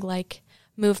a big like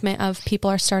movement of people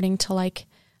are starting to like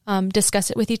discuss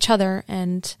it with each other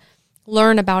and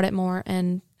learn about it more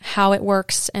and how it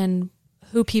works and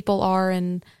who people are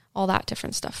and all that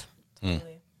different stuff.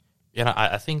 Yeah,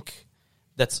 I think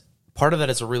that's part of that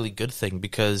is a really good thing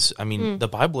because I mean the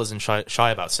Bible isn't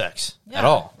shy about sex at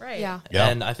all. Right. Yeah.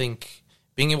 And I think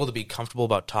being able to be comfortable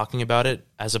about talking about it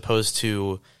as opposed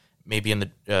to maybe in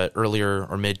the earlier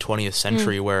or mid 20th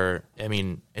century where, I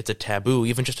mean, it's a taboo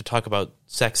even just to talk about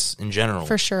sex in general.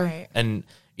 For sure. Right. And,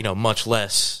 much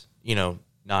less,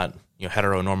 not,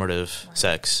 heteronormative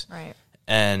sex. Right.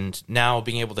 And now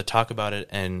being able to talk about it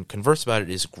and converse about it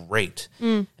is great.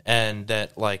 And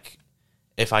that, like,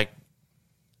 if I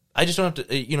just don't have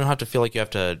to, you don't have to feel like you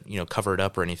have to, cover it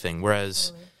up or anything.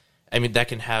 Whereas, I mean, that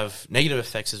can have negative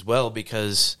effects as well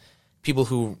because people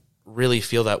who really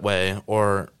feel that way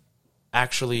or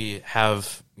actually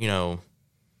have,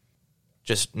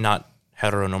 just not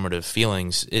heteronormative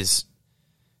feelings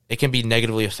it can be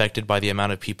negatively affected by the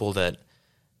amount of people that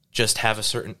just have a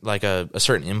certain, like a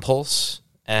certain impulse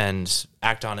and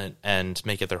act on it and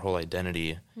make it their whole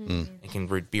identity. It can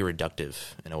be reductive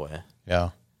in a way. Yeah.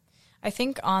 I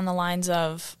think on the lines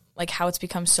of like how it's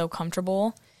become so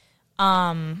comfortable,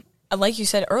 like you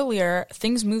said earlier,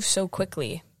 things move so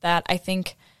quickly that I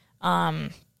think,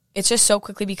 it's just so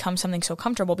quickly become something so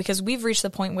comfortable because we've reached the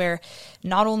point where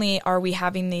not only are we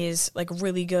having these like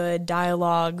really good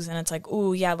dialogues and it's like,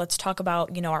 ooh, yeah, let's talk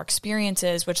about, our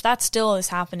experiences, which that still is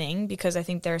happening because I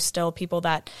think there's still people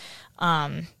that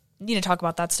need to talk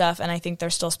about that stuff. And I think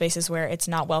there's still spaces where it's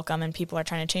not welcome and people are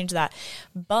trying to change that.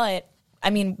 But I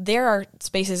mean, there are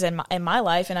spaces in my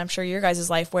life and I'm sure your guys'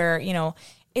 life where,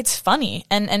 it's funny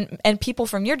and people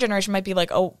from your generation might be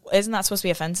like, oh, isn't that supposed to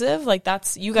be offensive? Like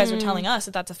that's, you guys are telling us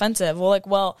that that's offensive.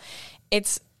 Well,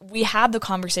 we had the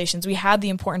conversations, we had the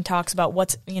important talks about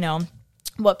what's,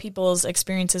 what people's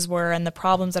experiences were and the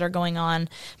problems that are going on,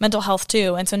 mental health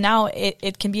too. And so now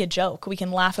it can be a joke. We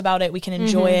can laugh about it. We can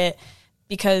enjoy it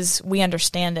because we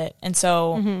understand it. And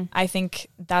so I think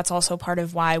that's also part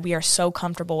of why we are so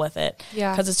comfortable with it.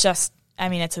 Yeah. Because it's just, I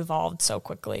mean, it's evolved so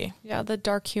quickly. Yeah, the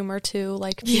dark humor too,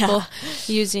 like people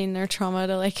using their trauma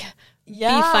to like be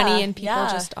funny and people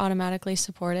just automatically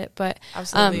support it. But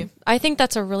absolutely. I think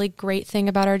that's a really great thing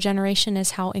about our generation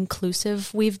is how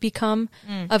inclusive we've become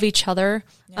of each other,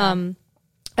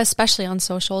 especially on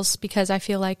socials, because I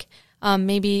feel like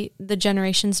maybe the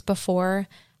generations before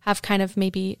have kind of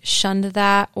maybe shunned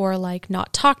that or like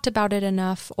not talked about it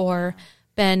enough or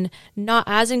been not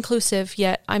as inclusive,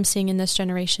 yet I'm seeing in this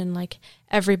generation like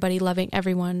everybody loving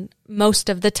everyone most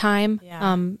of the time,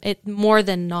 it more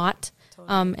than not,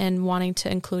 and wanting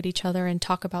to include each other and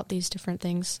talk about these different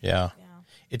things. Yeah.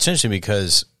 It's interesting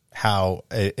because how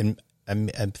I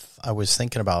was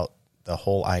thinking about the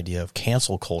whole idea of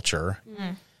cancel culture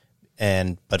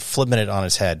but flipping it on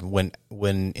its head, when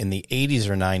in the 80s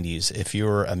or 90s, if you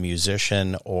were a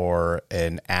musician or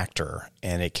an actor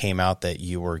and it came out that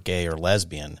you were gay or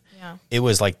lesbian, it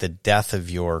was like the death of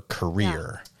your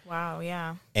career. Wow,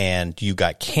 yeah. And you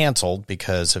got canceled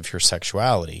because of your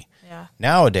sexuality. Yeah.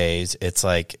 Nowadays, it's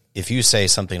like if you say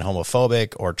something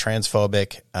homophobic or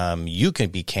transphobic, you can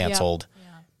be canceled,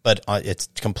 but it's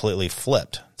completely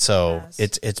flipped. So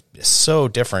it's so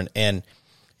different. And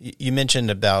you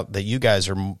mentioned about that you guys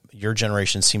your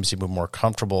generation seems to be more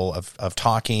comfortable of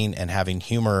talking and having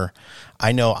humor.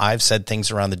 I know I've said things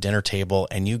around the dinner table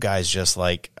and you guys just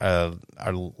like are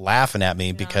laughing at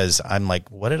me because I'm like,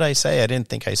 what did I say? I didn't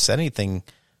think I said anything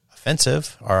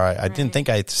offensive, or I didn't think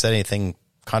I said anything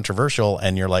controversial.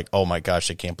 And you're like, oh my gosh,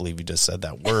 I can't believe you just said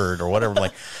that word or whatever.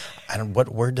 Like, what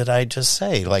word did I just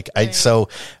say? Like,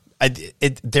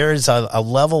 there's a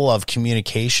level of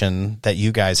communication that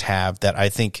you guys have that I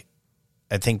think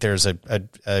there's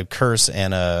a curse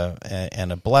and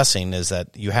a blessing, is that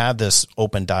you have this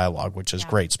open dialogue, which is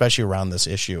great, especially around this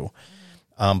issue.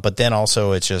 But then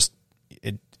also it's just,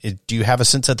 do you have a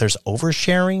sense that there's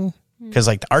oversharing? Because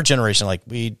like our generation, like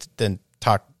we didn't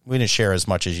share as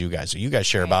much as you guys. You guys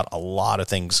share about a lot of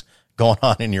things going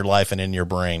on in your life and in your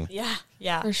brain.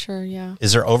 Yeah. For sure, yeah.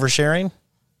 Is there oversharing?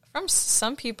 From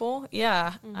some people,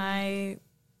 yeah. I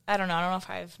don't know. I don't know if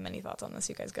I have many thoughts on this.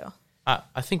 You guys go.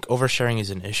 I think oversharing is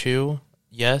an issue.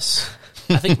 Yes.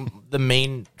 I think the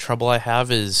main trouble I have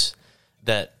is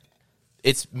that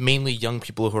it's mainly young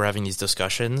people who are having these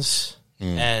discussions.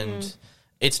 And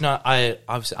it's not,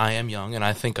 obviously I am young and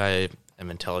I think I am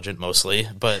intelligent mostly,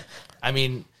 but I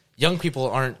mean, young people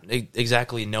aren't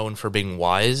exactly known for being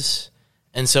wise.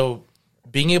 And so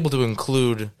being able to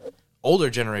include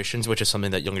older generations, which is something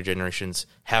that younger generations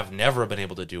have never been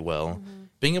able to do well,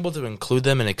 being able to include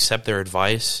them and accept their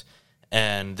advice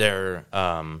and their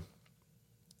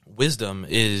wisdom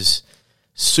is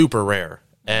super rare.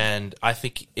 And I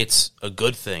think it's a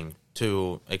good thing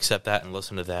to accept that and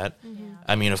listen to that.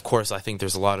 I mean, of course, I think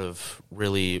there's a lot of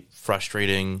really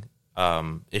frustrating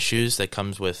issues that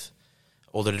comes with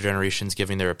older generations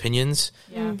giving their opinions.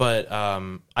 But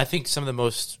I think some of the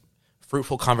most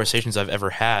fruitful conversations I've ever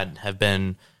had have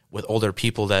been with older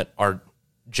people that are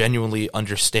genuinely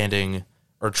understanding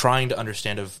or trying to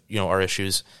understand our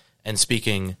issues and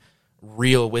speaking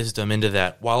real wisdom into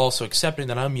that, while also accepting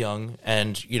that I'm young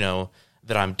and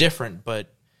that I'm different. But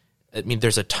I mean,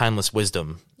 there's a timeless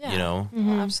wisdom,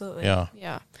 Absolutely.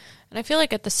 Yeah. And I feel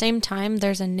like at the same time,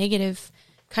 there's a negative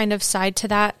kind of side to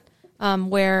that,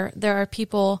 where there are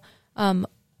people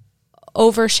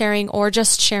oversharing or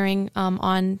just sharing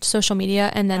on social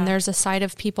media, and then there's a side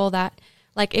of people that,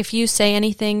 like, if you say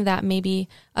anything that maybe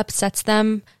upsets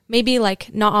them, maybe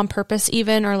like not on purpose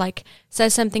even, or like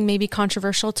says something maybe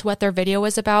controversial to what their video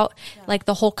was about, like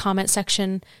the whole comment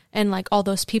section and like all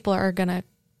those people are gonna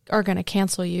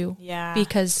cancel you.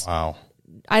 Because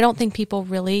I don't think people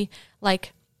really,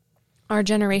 like, our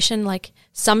generation, like,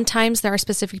 sometimes there are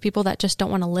specific people that just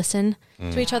don't want to listen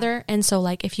to each other. And so,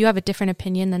 like, if you have a different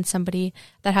opinion than somebody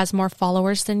that has more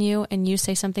followers than you and you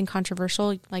say something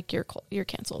controversial, like, you're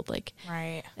canceled. Like,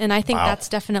 right. And I think that's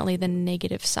definitely the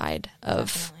negative side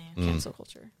of cancel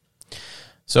culture.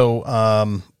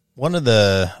 So, one of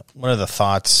the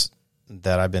thoughts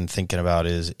that I've been thinking about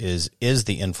is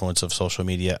the influence of social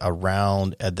media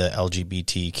around the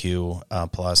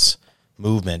LGBTQ plus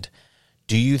movement.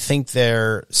 Do you think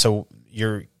so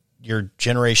your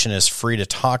generation is free to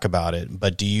talk about it,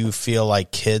 but do you feel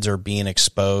like kids are being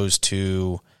exposed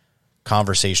to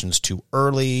conversations too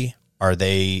early? Are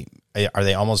they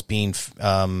almost being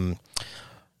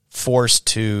forced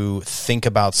to think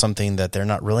about something that they're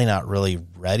not really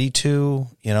ready to?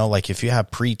 Like if you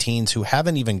have preteens who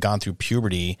haven't even gone through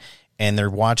puberty and they're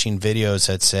watching videos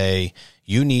that say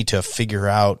you need to figure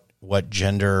out what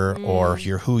gender or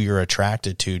who you're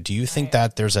attracted to. Do you think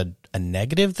that there's a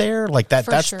negative there? Like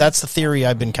that's the theory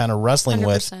I've been kind of wrestling 100%.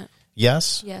 With.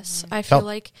 Yes? Yes. I feel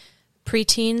like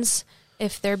preteens,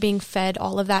 if they're being fed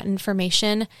all of that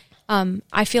information,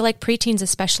 I feel like preteens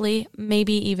especially,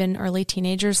 maybe even early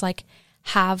teenagers, like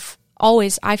have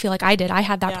always, I feel like I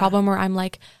had that problem where I'm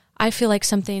like, I feel like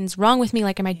something's wrong with me.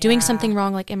 Like, am I doing something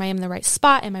wrong? Like, am I in the right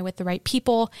spot? Am I with the right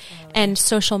people? And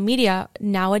social media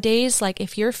nowadays, like,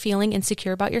 if you're feeling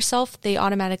insecure about yourself, they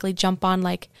automatically jump on,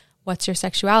 like, what's your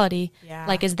sexuality?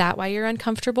 Like, is that why you're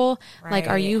uncomfortable? Like,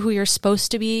 are you who you're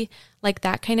supposed to be? Like,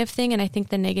 that kind of thing. And I think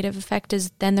the negative effect is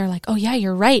then they're like, oh yeah,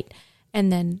 you're right.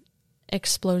 And then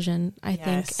explosion, I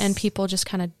think. And people just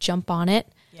kind of jump on it.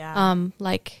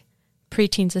 Like,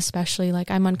 preteens especially,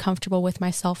 like I'm uncomfortable with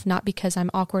myself, not because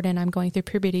I'm awkward and I'm going through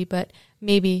puberty, but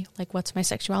maybe like, what's my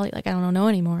sexuality? Like, I don't know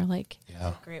anymore. Like,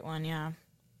 yeah. Great one. Yeah.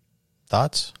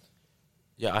 Thoughts?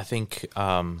 Yeah, I think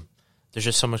there's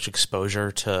just so much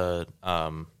exposure to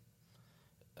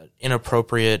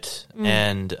inappropriate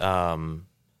and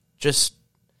just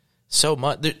so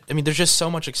much. I mean, there's just so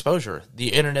much exposure. The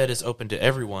internet is open to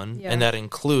everyone, and that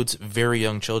includes very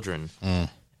young children.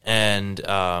 And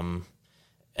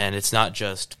it's not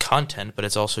just content, but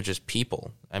it's also just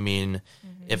people. I mean,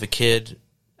 if a kid,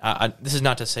 this is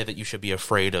not to say that you should be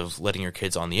afraid of letting your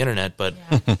kids on the internet, but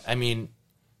I mean,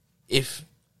 if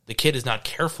the kid is not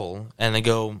careful and they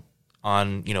go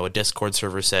on, a Discord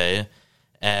server, say,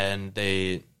 and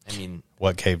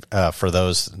for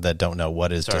those that don't know,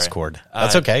 what is Discord?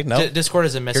 That's okay. No, Discord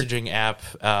is a messaging app.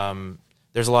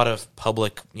 There's a lot of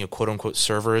public, quote unquote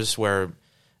servers where,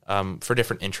 for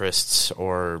different interests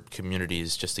or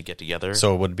communities just to get together.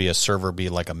 So it would be a server, be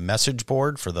like a message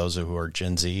board for those who are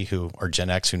Gen Z or Gen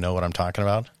X who know what I'm talking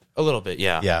about? A little bit,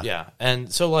 yeah.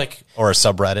 And so or a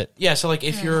subreddit. Yeah, so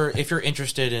if you're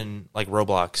interested in like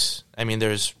Roblox, I mean,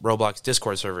 there's Roblox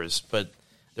Discord servers, but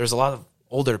there's a lot of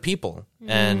older people,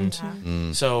 and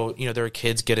so there are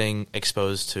kids getting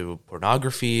exposed to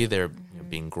pornography. They're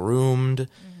being groomed,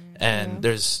 and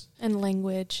there's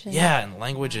language. And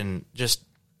language, and just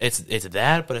it's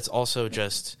that, but it's also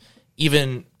just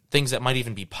even things that might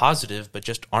even be positive, but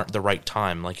just aren't the right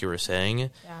time, like you were saying.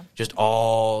 Just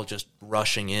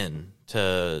rushing in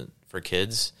for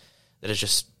kids, that is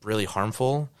just really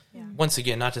harmful. Once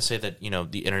again, not to say that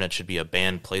the internet should be a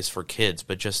banned place for kids,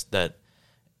 but just that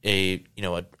a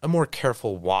more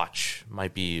careful watch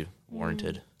might be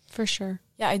warranted. For sure.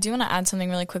 Yeah, I do want to add something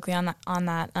really quickly on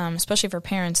that, especially for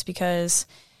parents, because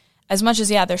as much as,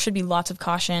 there should be lots of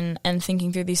caution and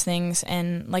thinking through these things,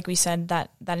 and like we said, that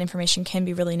information can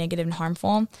be really negative and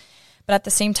harmful. But at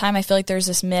the same time, I feel like there's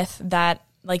this myth that,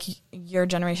 like, your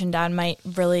generation, Dad, might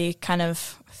really kind of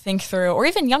think through, or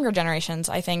even younger generations,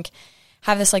 I think,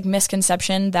 have this, like,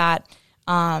 misconception that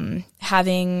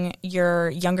having your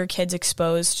younger kids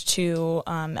exposed to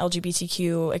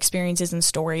LGBTQ experiences and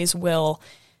stories will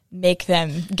make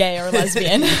them gay or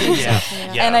lesbian.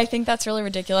 And I think that's really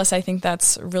ridiculous. I think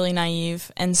that's really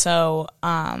naive. And so,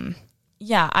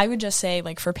 I would just say,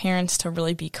 like, for parents to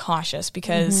really be cautious,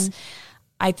 because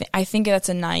I think that's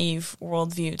a naive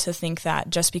worldview to think that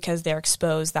just because they're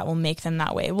exposed, that will make them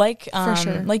that way. Like, for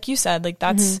sure. Like you said, like,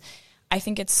 that's, I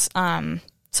think it's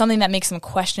something that makes them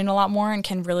question a lot more and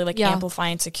can really, like,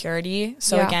 amplify insecurity.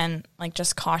 So again, like,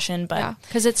 just caution, but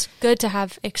because it's good to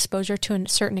have exposure to a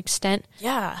certain extent.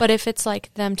 But if it's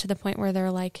like them to the point where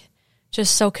they're like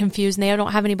just so confused and they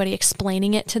don't have anybody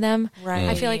explaining it to them,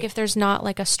 I feel like if there's not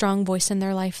like a strong voice in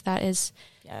their life that is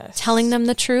telling them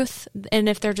the truth, and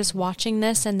if they're just watching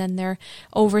this and then they're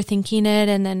overthinking it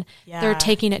and then they're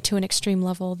taking it to an extreme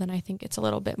level, then I think it's a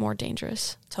little bit more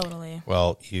dangerous. Totally.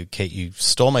 Well, Kate, you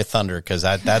stole my thunder, because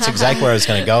that's exactly where I was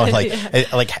going to go. Like,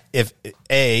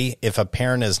 if a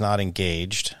parent is not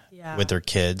engaged with their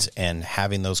kids and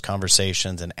having those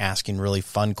conversations and asking really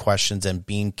fun questions and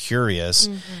being curious,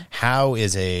 how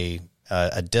is a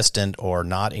distant or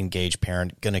not engaged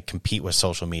parent going to compete with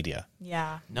social media?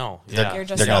 No. They're going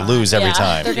to lose every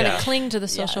time. They're going to cling to the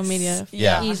social media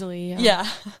easily.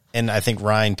 And I think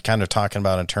Ryan kind of talking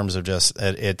about in terms of just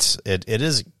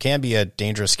it can be a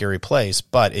dangerous, scary place,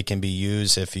 but it can be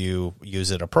used if you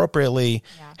use it appropriately.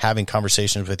 Having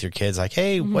conversations with your kids, like,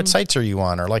 hey, what sites are you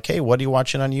on? Or like, hey, what are you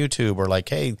watching on YouTube? Or like,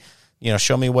 hey,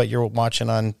 show me what you're watching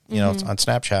on, on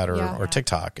Snapchat or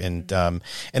TikTok. And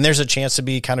there's a chance to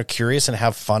be kind of curious and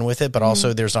have fun with it, but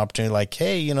also there's an opportunity like,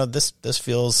 hey, this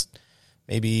feels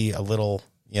maybe a little,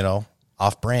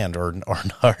 off brand or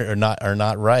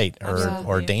not right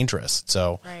or dangerous.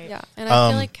 So, And I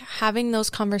feel like having those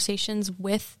conversations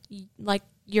with like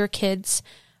your kids,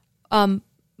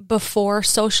 before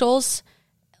socials,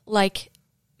 like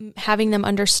having them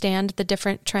understand the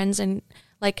different trends and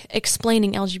like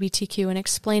explaining LGBTQ and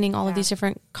explaining all of these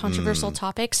different controversial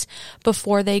topics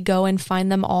before they go and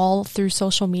find them all through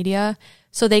social media,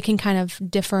 so they can kind of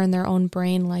differ in their own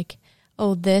brain, like,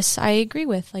 oh, this I agree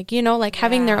with, like,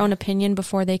 having their own opinion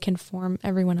before they can form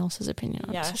everyone else's opinion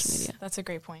on social media. That's a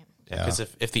great point. Because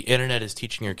if the internet is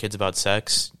teaching your kids about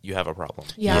sex, you have a problem.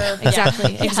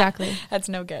 Exactly. That's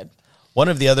no good. One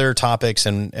of the other topics,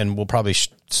 and we'll probably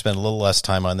spend a little less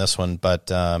time on this one, but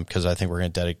because I think we're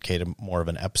going to dedicate more of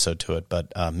an episode to it,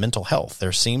 but mental health.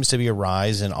 There seems to be a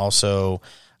rise in also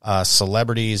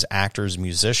celebrities, actors,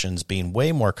 musicians being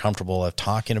way more comfortable of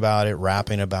talking about it,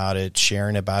 rapping about it,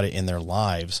 sharing about it in their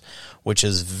lives, which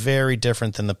is very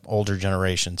different than the older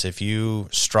generations. If you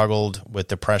struggled with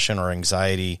depression or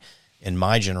anxiety in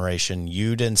my generation,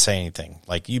 you didn't say anything.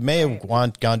 Like, you may have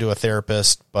gone to a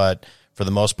therapist, but for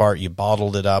the most part, you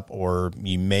bottled it up, or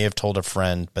you may have told a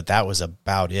friend, but that was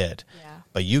about it. Yeah.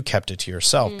 But you kept it to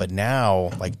yourself. But now,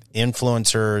 like,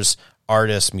 influencers,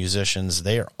 artists, musicians,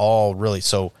 they are all really,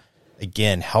 so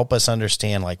again, help us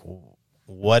understand, like,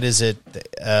 what is it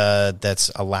that's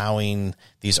allowing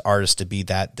these artists to be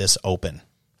this open?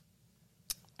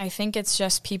 I think it's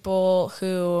just people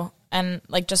who, and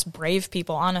like just brave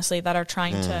people, honestly, that are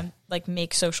trying to like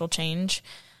make social change.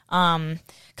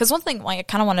 Because one thing, like, I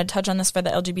kind of want to touch on this for the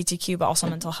LGBTQ, but also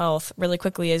mental health really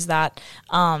quickly, is that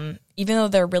even though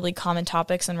they're really common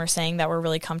topics and we're saying that we're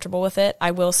really comfortable with it,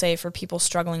 I will say for people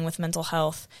struggling with mental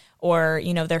health, or,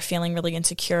 you know, they're feeling really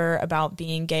insecure about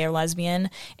being gay or lesbian,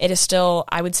 it is still,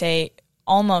 I would say,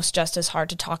 almost just as hard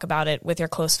to talk about it with your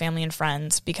close family and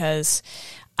friends, because,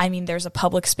 I mean, there's a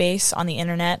public space on the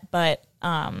internet, but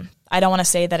I don't want to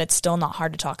say that it's still not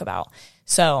hard to talk about.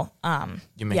 So,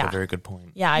 you make a very good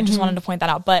point. Yeah, I just wanted to point that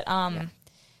out. But,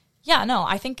 no,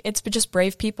 I think it's just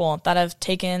brave people that have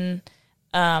taken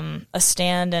a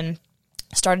stand and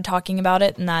started talking about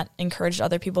it, and that encouraged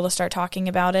other people to start talking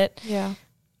about it. Yeah.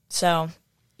 So,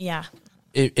 yeah.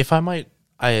 If I might,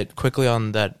 quickly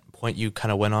on that point you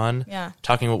kind of went on,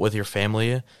 talking about with your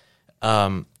family,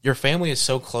 your family is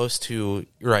so close to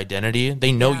your identity.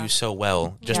 They know you so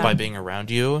well just by being around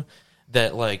you,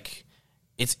 that, like,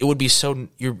 it would be so,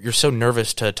 you're so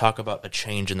nervous to talk about a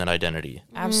change in that identity.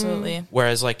 Absolutely.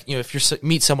 Whereas, like, you know, if you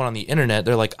meet someone on the internet,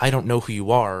 they're like, I don't know who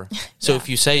you are. So if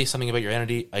you say something about your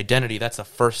identity, that's the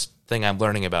first thing I'm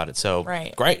learning about it. So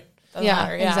great. Doesn't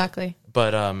matter, exactly.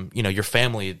 But you know, your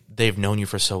family, they've known you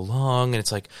for so long, and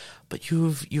it's like, but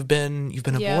you've been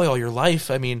a boy all your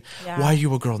life. I mean, why are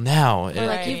you a girl now? Or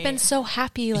like, you've been so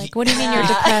happy. Like, what do you mean you're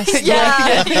depressed?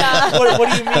 What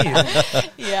do you mean?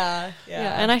 Yeah.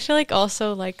 And I feel like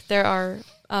also, like, there are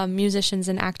musicians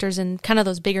and actors and kind of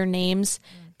those bigger names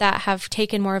that have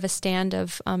taken more of a stand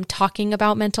of talking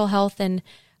about mental health and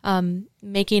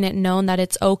making it known that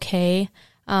it's okay.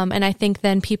 And I think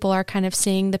then people are kind of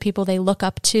seeing the people they look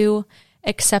up to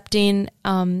accepting,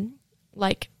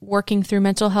 like, working through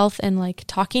mental health and, like,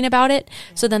 talking about it.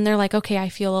 So then they're like, okay, I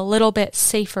feel a little bit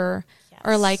safer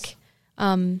or, like,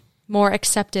 more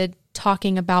accepted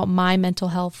talking about my mental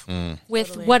health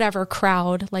with whatever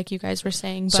crowd, like you guys were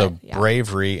saying. But, so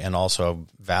bravery and also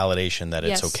validation that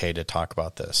it's okay to talk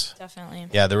about this. Definitely.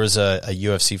 Yeah, there was a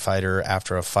UFC fighter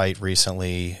after a fight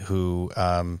recently who,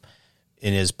 in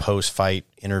his post-fight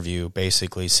interview,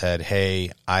 basically said,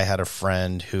 hey, I had a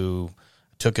friend who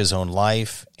took his own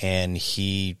life, and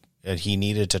he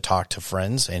needed to talk to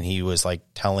friends, and he was, like,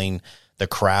 telling the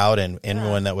crowd and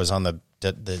anyone that was on the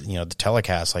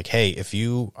telecast, like, hey, if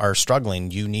you are struggling,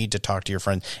 you need to talk to your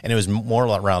friend. And it was more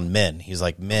around men. He's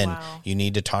like, men, you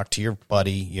need to talk to your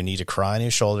buddy. You need to cry on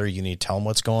his shoulder. You need to tell him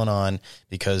what's going on,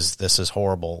 because this is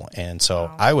horrible. And so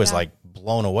I was like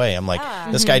blown away. I'm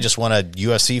like, this guy just won a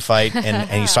UFC fight, and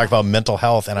he's talking about mental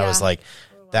health. And I was like,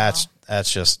 that's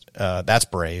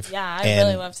brave. Yeah, I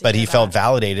really love to But hear he felt that.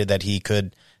 validated that he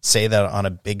could say that on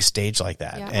a big stage like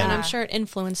that. Yeah, and I'm sure it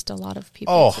influenced a lot of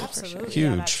people. Oh, too, for sure.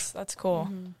 huge. Yeah, that's cool.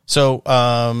 So,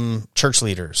 church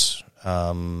leaders,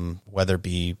 whether it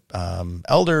be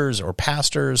elders or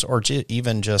pastors, or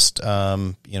even just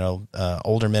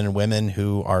older men and women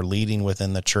who are leading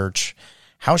within the church,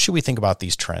 how should we think about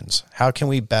these trends? How can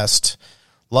we best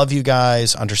love you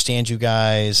guys, understand you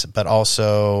guys, but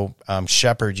also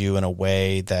shepherd you in a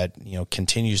way that, you know,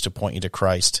 continues to point you to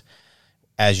Christ,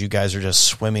 as you guys are just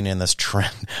swimming in this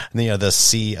trend, you know, the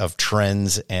sea of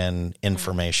trends and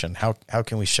information? How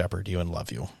can we shepherd you and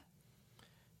love you?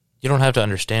 You don't have to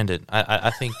understand it.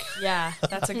 I think. Yeah,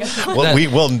 that's a good one. Well, we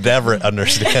will never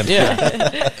understand.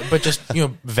 Yeah, but just, you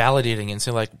know, validating and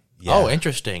saying, like, oh,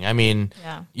 interesting. I mean,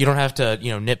 you don't have to,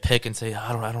 you know, nitpick and say,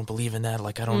 I don't believe in that.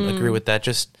 Like, I don't agree with that.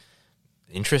 Just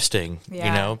interesting. You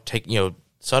know, take, you know,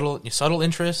 subtle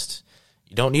interest.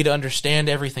 You don't need to understand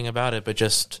everything about it, but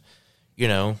just, you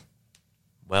know,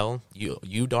 well,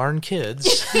 you darn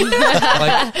kids.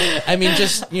 Like, I mean,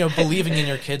 just, you know, believing in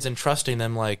your kids and trusting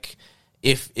them. Like,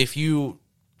 if you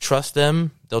trust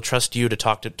them, they'll trust you to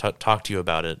talk to you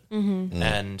about it.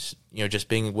 And, you know, just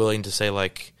being willing to say,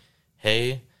 like,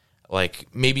 hey, like,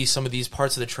 maybe some of these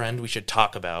parts of the trend we should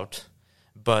talk about,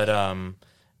 but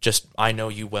just, I know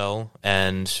you well,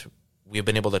 and we've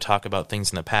been able to talk about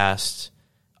things in the past.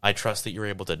 I trust that you're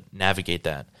able to navigate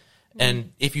that.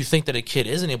 And if you think that a kid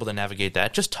isn't able to navigate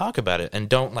that, just talk about it and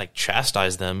don't like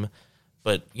chastise them,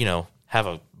 but, you know, have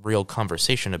a real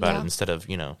conversation about it instead of,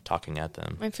 you know, talking at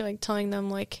them. I feel like telling them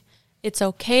like, it's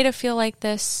okay to feel like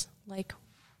this, like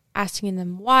asking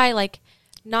them why, like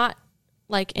not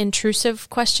like intrusive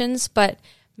questions, but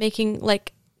making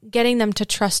like getting them to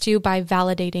trust you by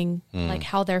validating like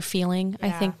how they're feeling.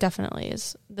 I think definitely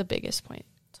is the biggest point.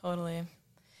 Totally.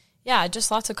 Yeah, just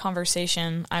lots of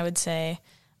conversation, I would say.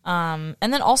 And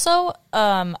then also,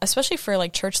 especially for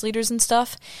like church leaders and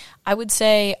stuff, I would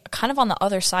say kind of on the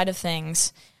other side of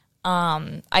things,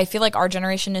 I feel like our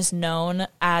generation is known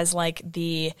as like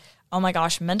the, oh my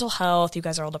gosh, mental health, you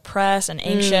guys are all depressed and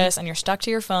anxious and you're stuck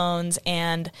to your phones.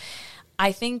 And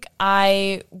I think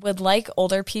I would like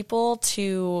older people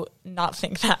to not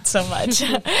think that so much.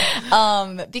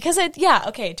 Because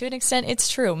to an extent it's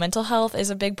true. Mental health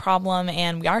is a big problem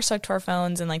and we are stuck to our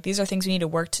phones and like these are things we need to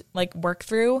work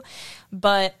through.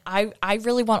 But I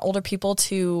really want older people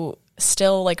to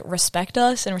still like respect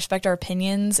us and respect our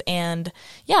opinions and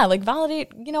like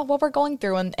validate, you know, what we're going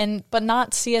through and but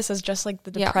not see us as just like the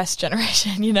depressed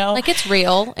generation, you know? Like it's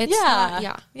real. It's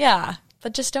not,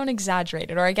 but just don't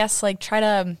exaggerate it. Or I guess like try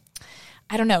to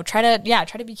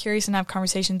be curious and have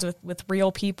conversations with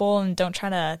real people and don't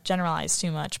try to generalize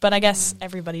too much. But I guess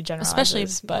everybody generalizes. Especially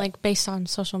like based on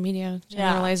social media,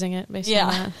 generalizing it based on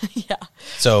that. Yeah.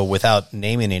 So without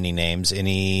naming any names,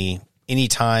 any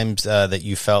times that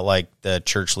you felt like the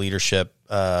church leadership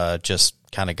just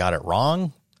kind of got it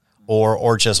wrong?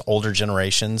 Or just older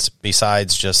generations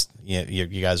besides just, you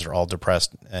guys are all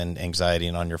depressed and anxiety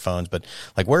and on your phones, but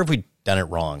like where have we done it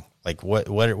wrong? Like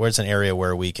where's an area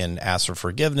where we can ask for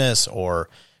forgiveness or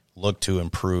look to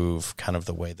improve kind of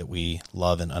the way that we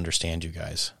love and understand you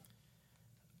guys?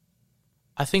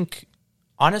 I think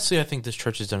this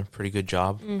church has done a pretty good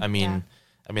job. I mean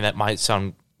that might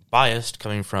sound biased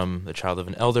coming from the child of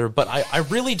an elder, but I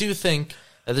really do think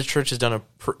that the church has done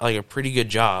a pretty good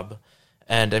job.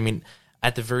 And I mean,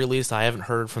 at the very least, I haven't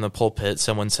heard from the pulpit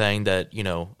someone saying that, you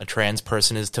know, a trans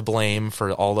person is to blame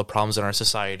for all the problems in our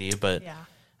society. But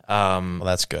well,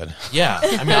 that's good. Yeah,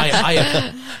 I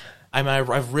mean,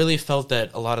 I've really felt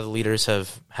that a lot of the leaders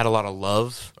have had a lot of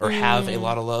love or have a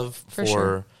lot of love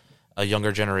for a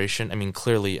younger generation. I mean,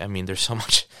 clearly, there's so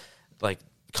much like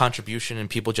contribution and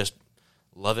people just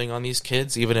loving on these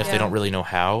kids, even if they don't really know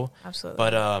how. Absolutely.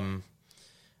 But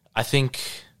I think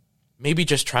maybe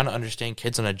just trying to understand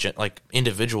kids on a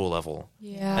individual level.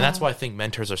 Yeah. And that's why I think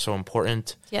mentors are so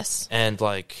important. Yes. And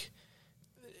like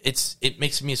it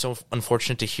makes me so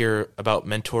unfortunate to hear about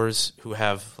mentors who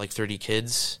have like 30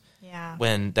 kids. Yeah.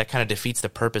 When that kind of defeats the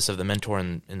purpose of the mentor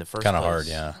in the first place. Kind of hard,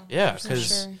 yeah. Yeah,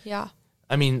 because yeah.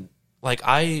 I mean, like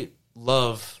I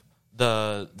love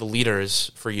the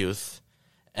leaders for youth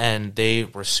and they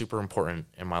were super important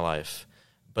in my life.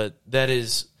 But that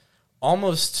is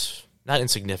almost not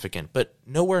insignificant, but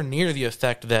nowhere near the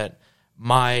effect that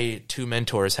my two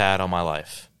mentors had on my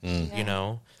life. You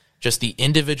know, just the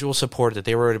individual support that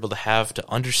they were able to have to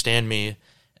understand me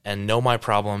and know my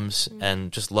problems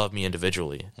and just love me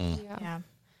individually. Yeah.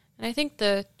 And I think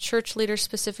the church leaders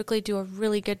specifically do a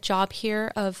really good job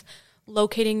here of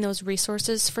locating those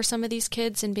resources for some of these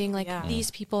kids and being like,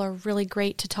 these people are really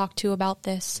great to talk to about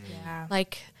this. Yeah.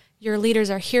 Like, your leaders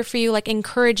are here for you, like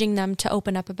encouraging them to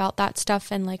open up about that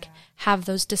stuff and like have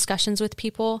those discussions with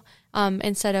people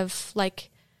instead of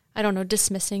like, I don't know,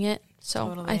 dismissing it. So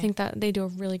totally. I think that they do a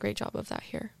really great job of that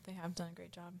here. They have done a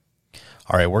great job.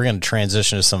 All right, we're going to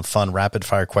transition to some fun rapid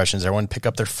fire questions. Everyone pick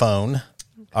up their phone.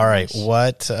 Okay. All right,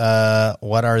 what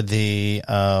are the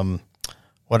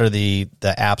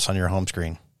apps on your home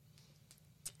screen?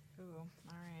 Ooh,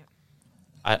 all right.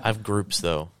 I have groups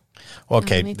though.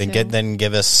 Okay, then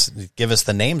give us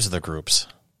the names of the groups.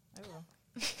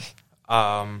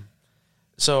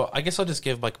 So I guess I'll just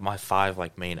give like my 5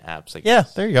 like main apps. Like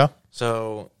there you go.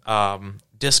 So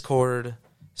Discord,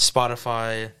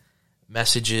 Spotify,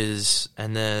 Messages,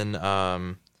 and then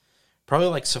probably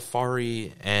like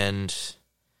Safari and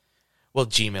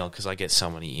Gmail because I get so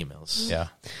many emails. Yeah,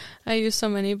 I use so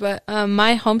many, but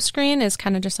my home screen is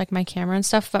kind of just like my camera and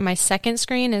stuff. But my second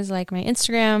screen is like my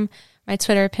Instagram, my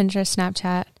Twitter, Pinterest,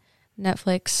 Snapchat,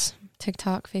 Netflix,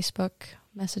 TikTok, Facebook,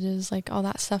 Messages, like all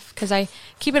that stuff. Because I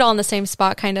keep it all in the same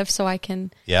spot, kind of, so I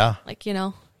can, yeah. Like, you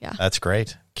know, yeah. That's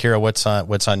great. Kira,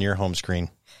 what's on your home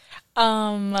screen?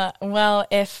 Well,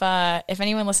 if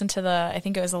anyone listened to I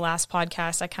think it was the last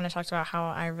podcast, I kind of talked about how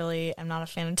I really am not a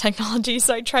fan of technology,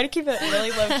 so I try to keep it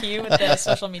really low key with the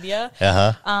social media.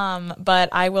 But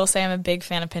I will say I'm a big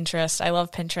fan of Pinterest. I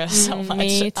love Pinterest so much.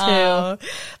 Me too. But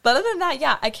other than that,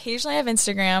 yeah, occasionally I have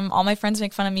Instagram. All my friends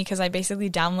make fun of me because I basically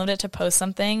download it to post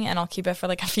something, and I'll keep it for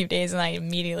like a few days, and I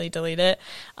immediately delete it.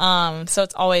 So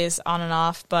it's always on and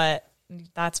off, but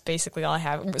that's basically all I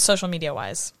have, social media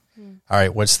wise. All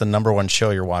right, what's the number one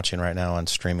show you're watching right now on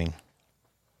streaming?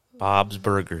 Bob's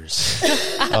Burgers.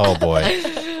 Oh, boy.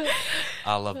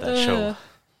 I love that show.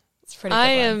 It's pretty good. I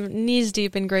am knees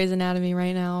deep in Grey's Anatomy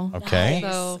right now. Okay.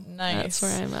 So Nice. that's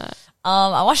where I'm at.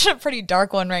 I'm watching a pretty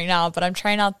dark one right now, but I'm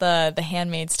trying out the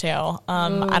Handmaid's Tale.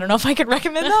 I don't know if I could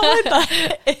recommend that one,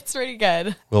 but it's pretty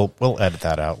good. We'll edit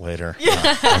that out later. No,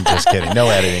 I'm just kidding. No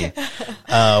editing.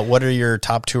 What are your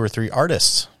top 2 or 3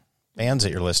 artists, bands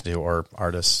that you're listening to, or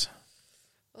artists?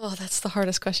 Oh, that's the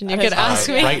hardest question you could ask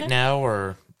me. Right now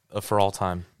or for all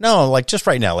time? No, like just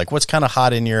right now. Like what's kind of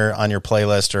hot on your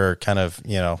playlist, or kind of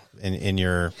in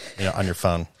your on your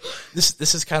phone?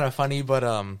 This is kind of funny, but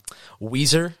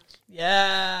Weezer.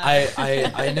 Yeah.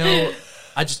 I know.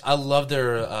 I love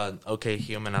their OK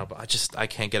Human album. I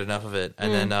can't get enough of it.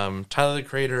 And then Tyler the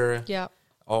Creator. Yeah.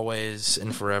 Always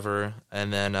and Forever.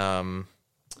 And then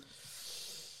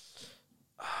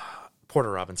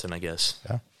Porter Robinson, I guess.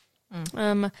 Yeah.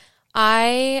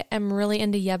 I am really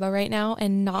into Yeba right now,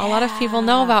 and not a lot of people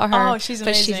know about her. Oh, she's amazing.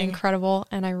 But she's incredible,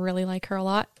 and I really like her a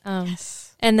lot.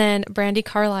 Yes. And then Brandi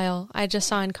Carlile, I just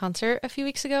saw in concert a few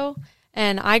weeks ago,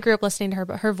 and I grew up listening to her,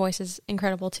 but her voice is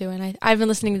incredible too, and I've been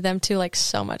listening to them too, like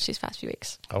so much these past few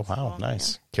weeks. Oh, wow.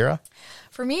 Nice. Yeah. Kira?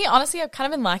 For me, honestly, I've kind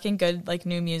of been lacking good like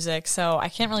new music, so I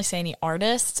can't really say any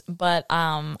artists, but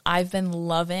I've been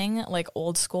loving like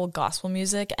old school gospel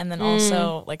music, and then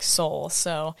also like soul.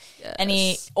 So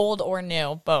any old or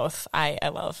new, both I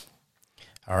love.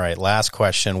 All right, last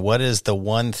question. What is the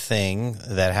one thing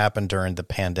that happened during the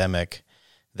pandemic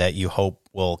that you hope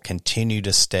will continue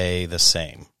to stay the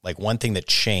same? Like one thing that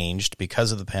changed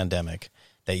because of the pandemic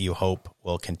that you hope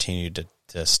will continue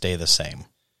to stay the same?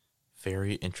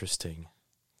 Very interesting.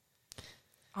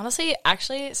 Honestly,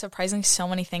 actually, surprisingly, so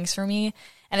many things for me.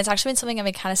 And it's actually been something I've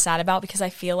been kind of sad about because I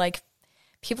feel like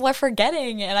people are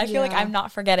forgetting, and I feel like I'm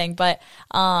not forgetting. But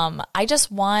I just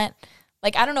want,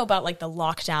 like, I don't know about, like, the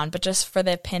lockdown, but just for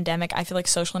the pandemic, I feel like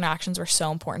social interactions were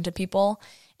so important to people.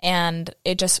 And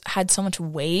it just had so much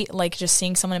weight, like just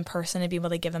seeing someone in person and be able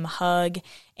to give them a hug.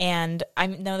 And I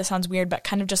know this sounds weird, but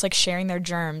kind of just like sharing their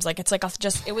germs. Like it's like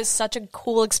it was such a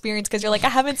cool experience because you're like, I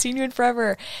haven't seen you in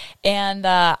forever. And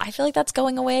I feel like that's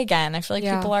going away again. I feel like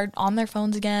people are on their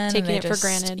phones again. Taking it for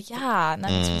granted. Yeah, and that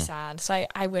makes me sad. So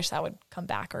I wish that would come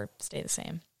back or stay the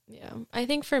same. Yeah. I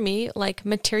think for me, like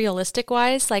materialistic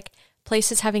wise, like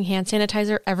places having hand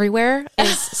sanitizer everywhere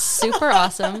is super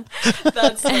awesome.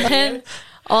 That's so and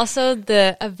also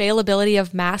the availability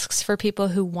of masks for people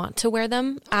who want to wear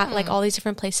them at like all these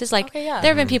different places. Like there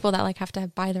have been people that like have to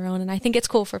buy their own, and I think it's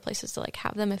cool for places to like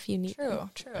have them if you need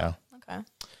them. True. Yeah. Okay.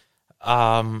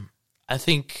 I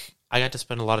think I got to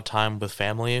spend a lot of time with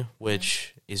family,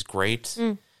 which is great.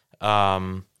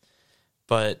 But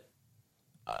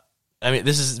I mean,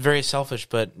 this is very selfish,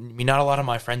 but not a lot of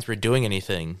my friends were doing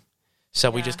anything. So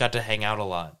we just got to hang out a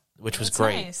lot, which was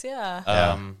great. Nice,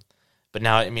 yeah. But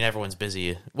now, I mean, everyone's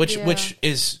busy, which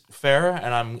is fair,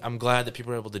 and I'm glad that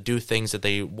people are able to do things that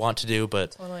they want to do.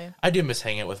 But I do miss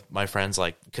hanging out with my friends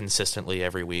like consistently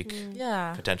every week,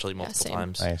 potentially multiple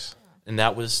times. Nice. And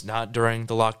that was not during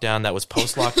the lockdown; that was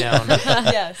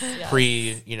post-lockdown,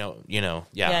 pre,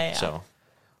 So.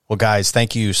 Well, guys,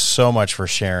 thank you so much for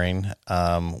sharing.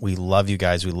 We love you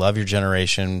guys. We love your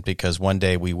generation because one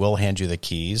day we will hand you the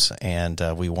keys, and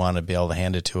we want to be able to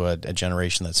hand it to a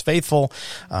generation that's faithful.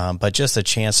 But just a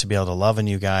chance to be able to love on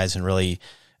you guys and really,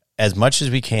 as much as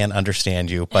we can,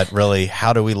 understand you. But really,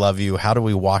 how do we love you? How do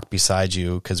we walk beside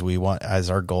you? Because we want,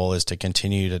 as our goal is to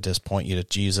continue to just point you to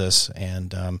Jesus,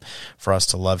 and for us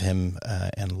to love him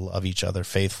and love each other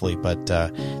faithfully. But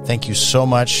thank you so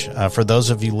much. For those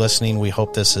of you listening, we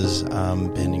hope this has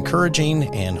been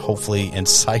encouraging and hopefully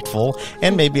insightful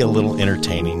and maybe a little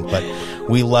entertaining. But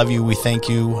we love you. We thank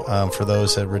you for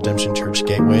those at Redemption Church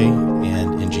Gateway.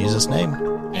 And in Jesus' name,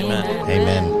 Amen.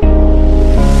 Amen.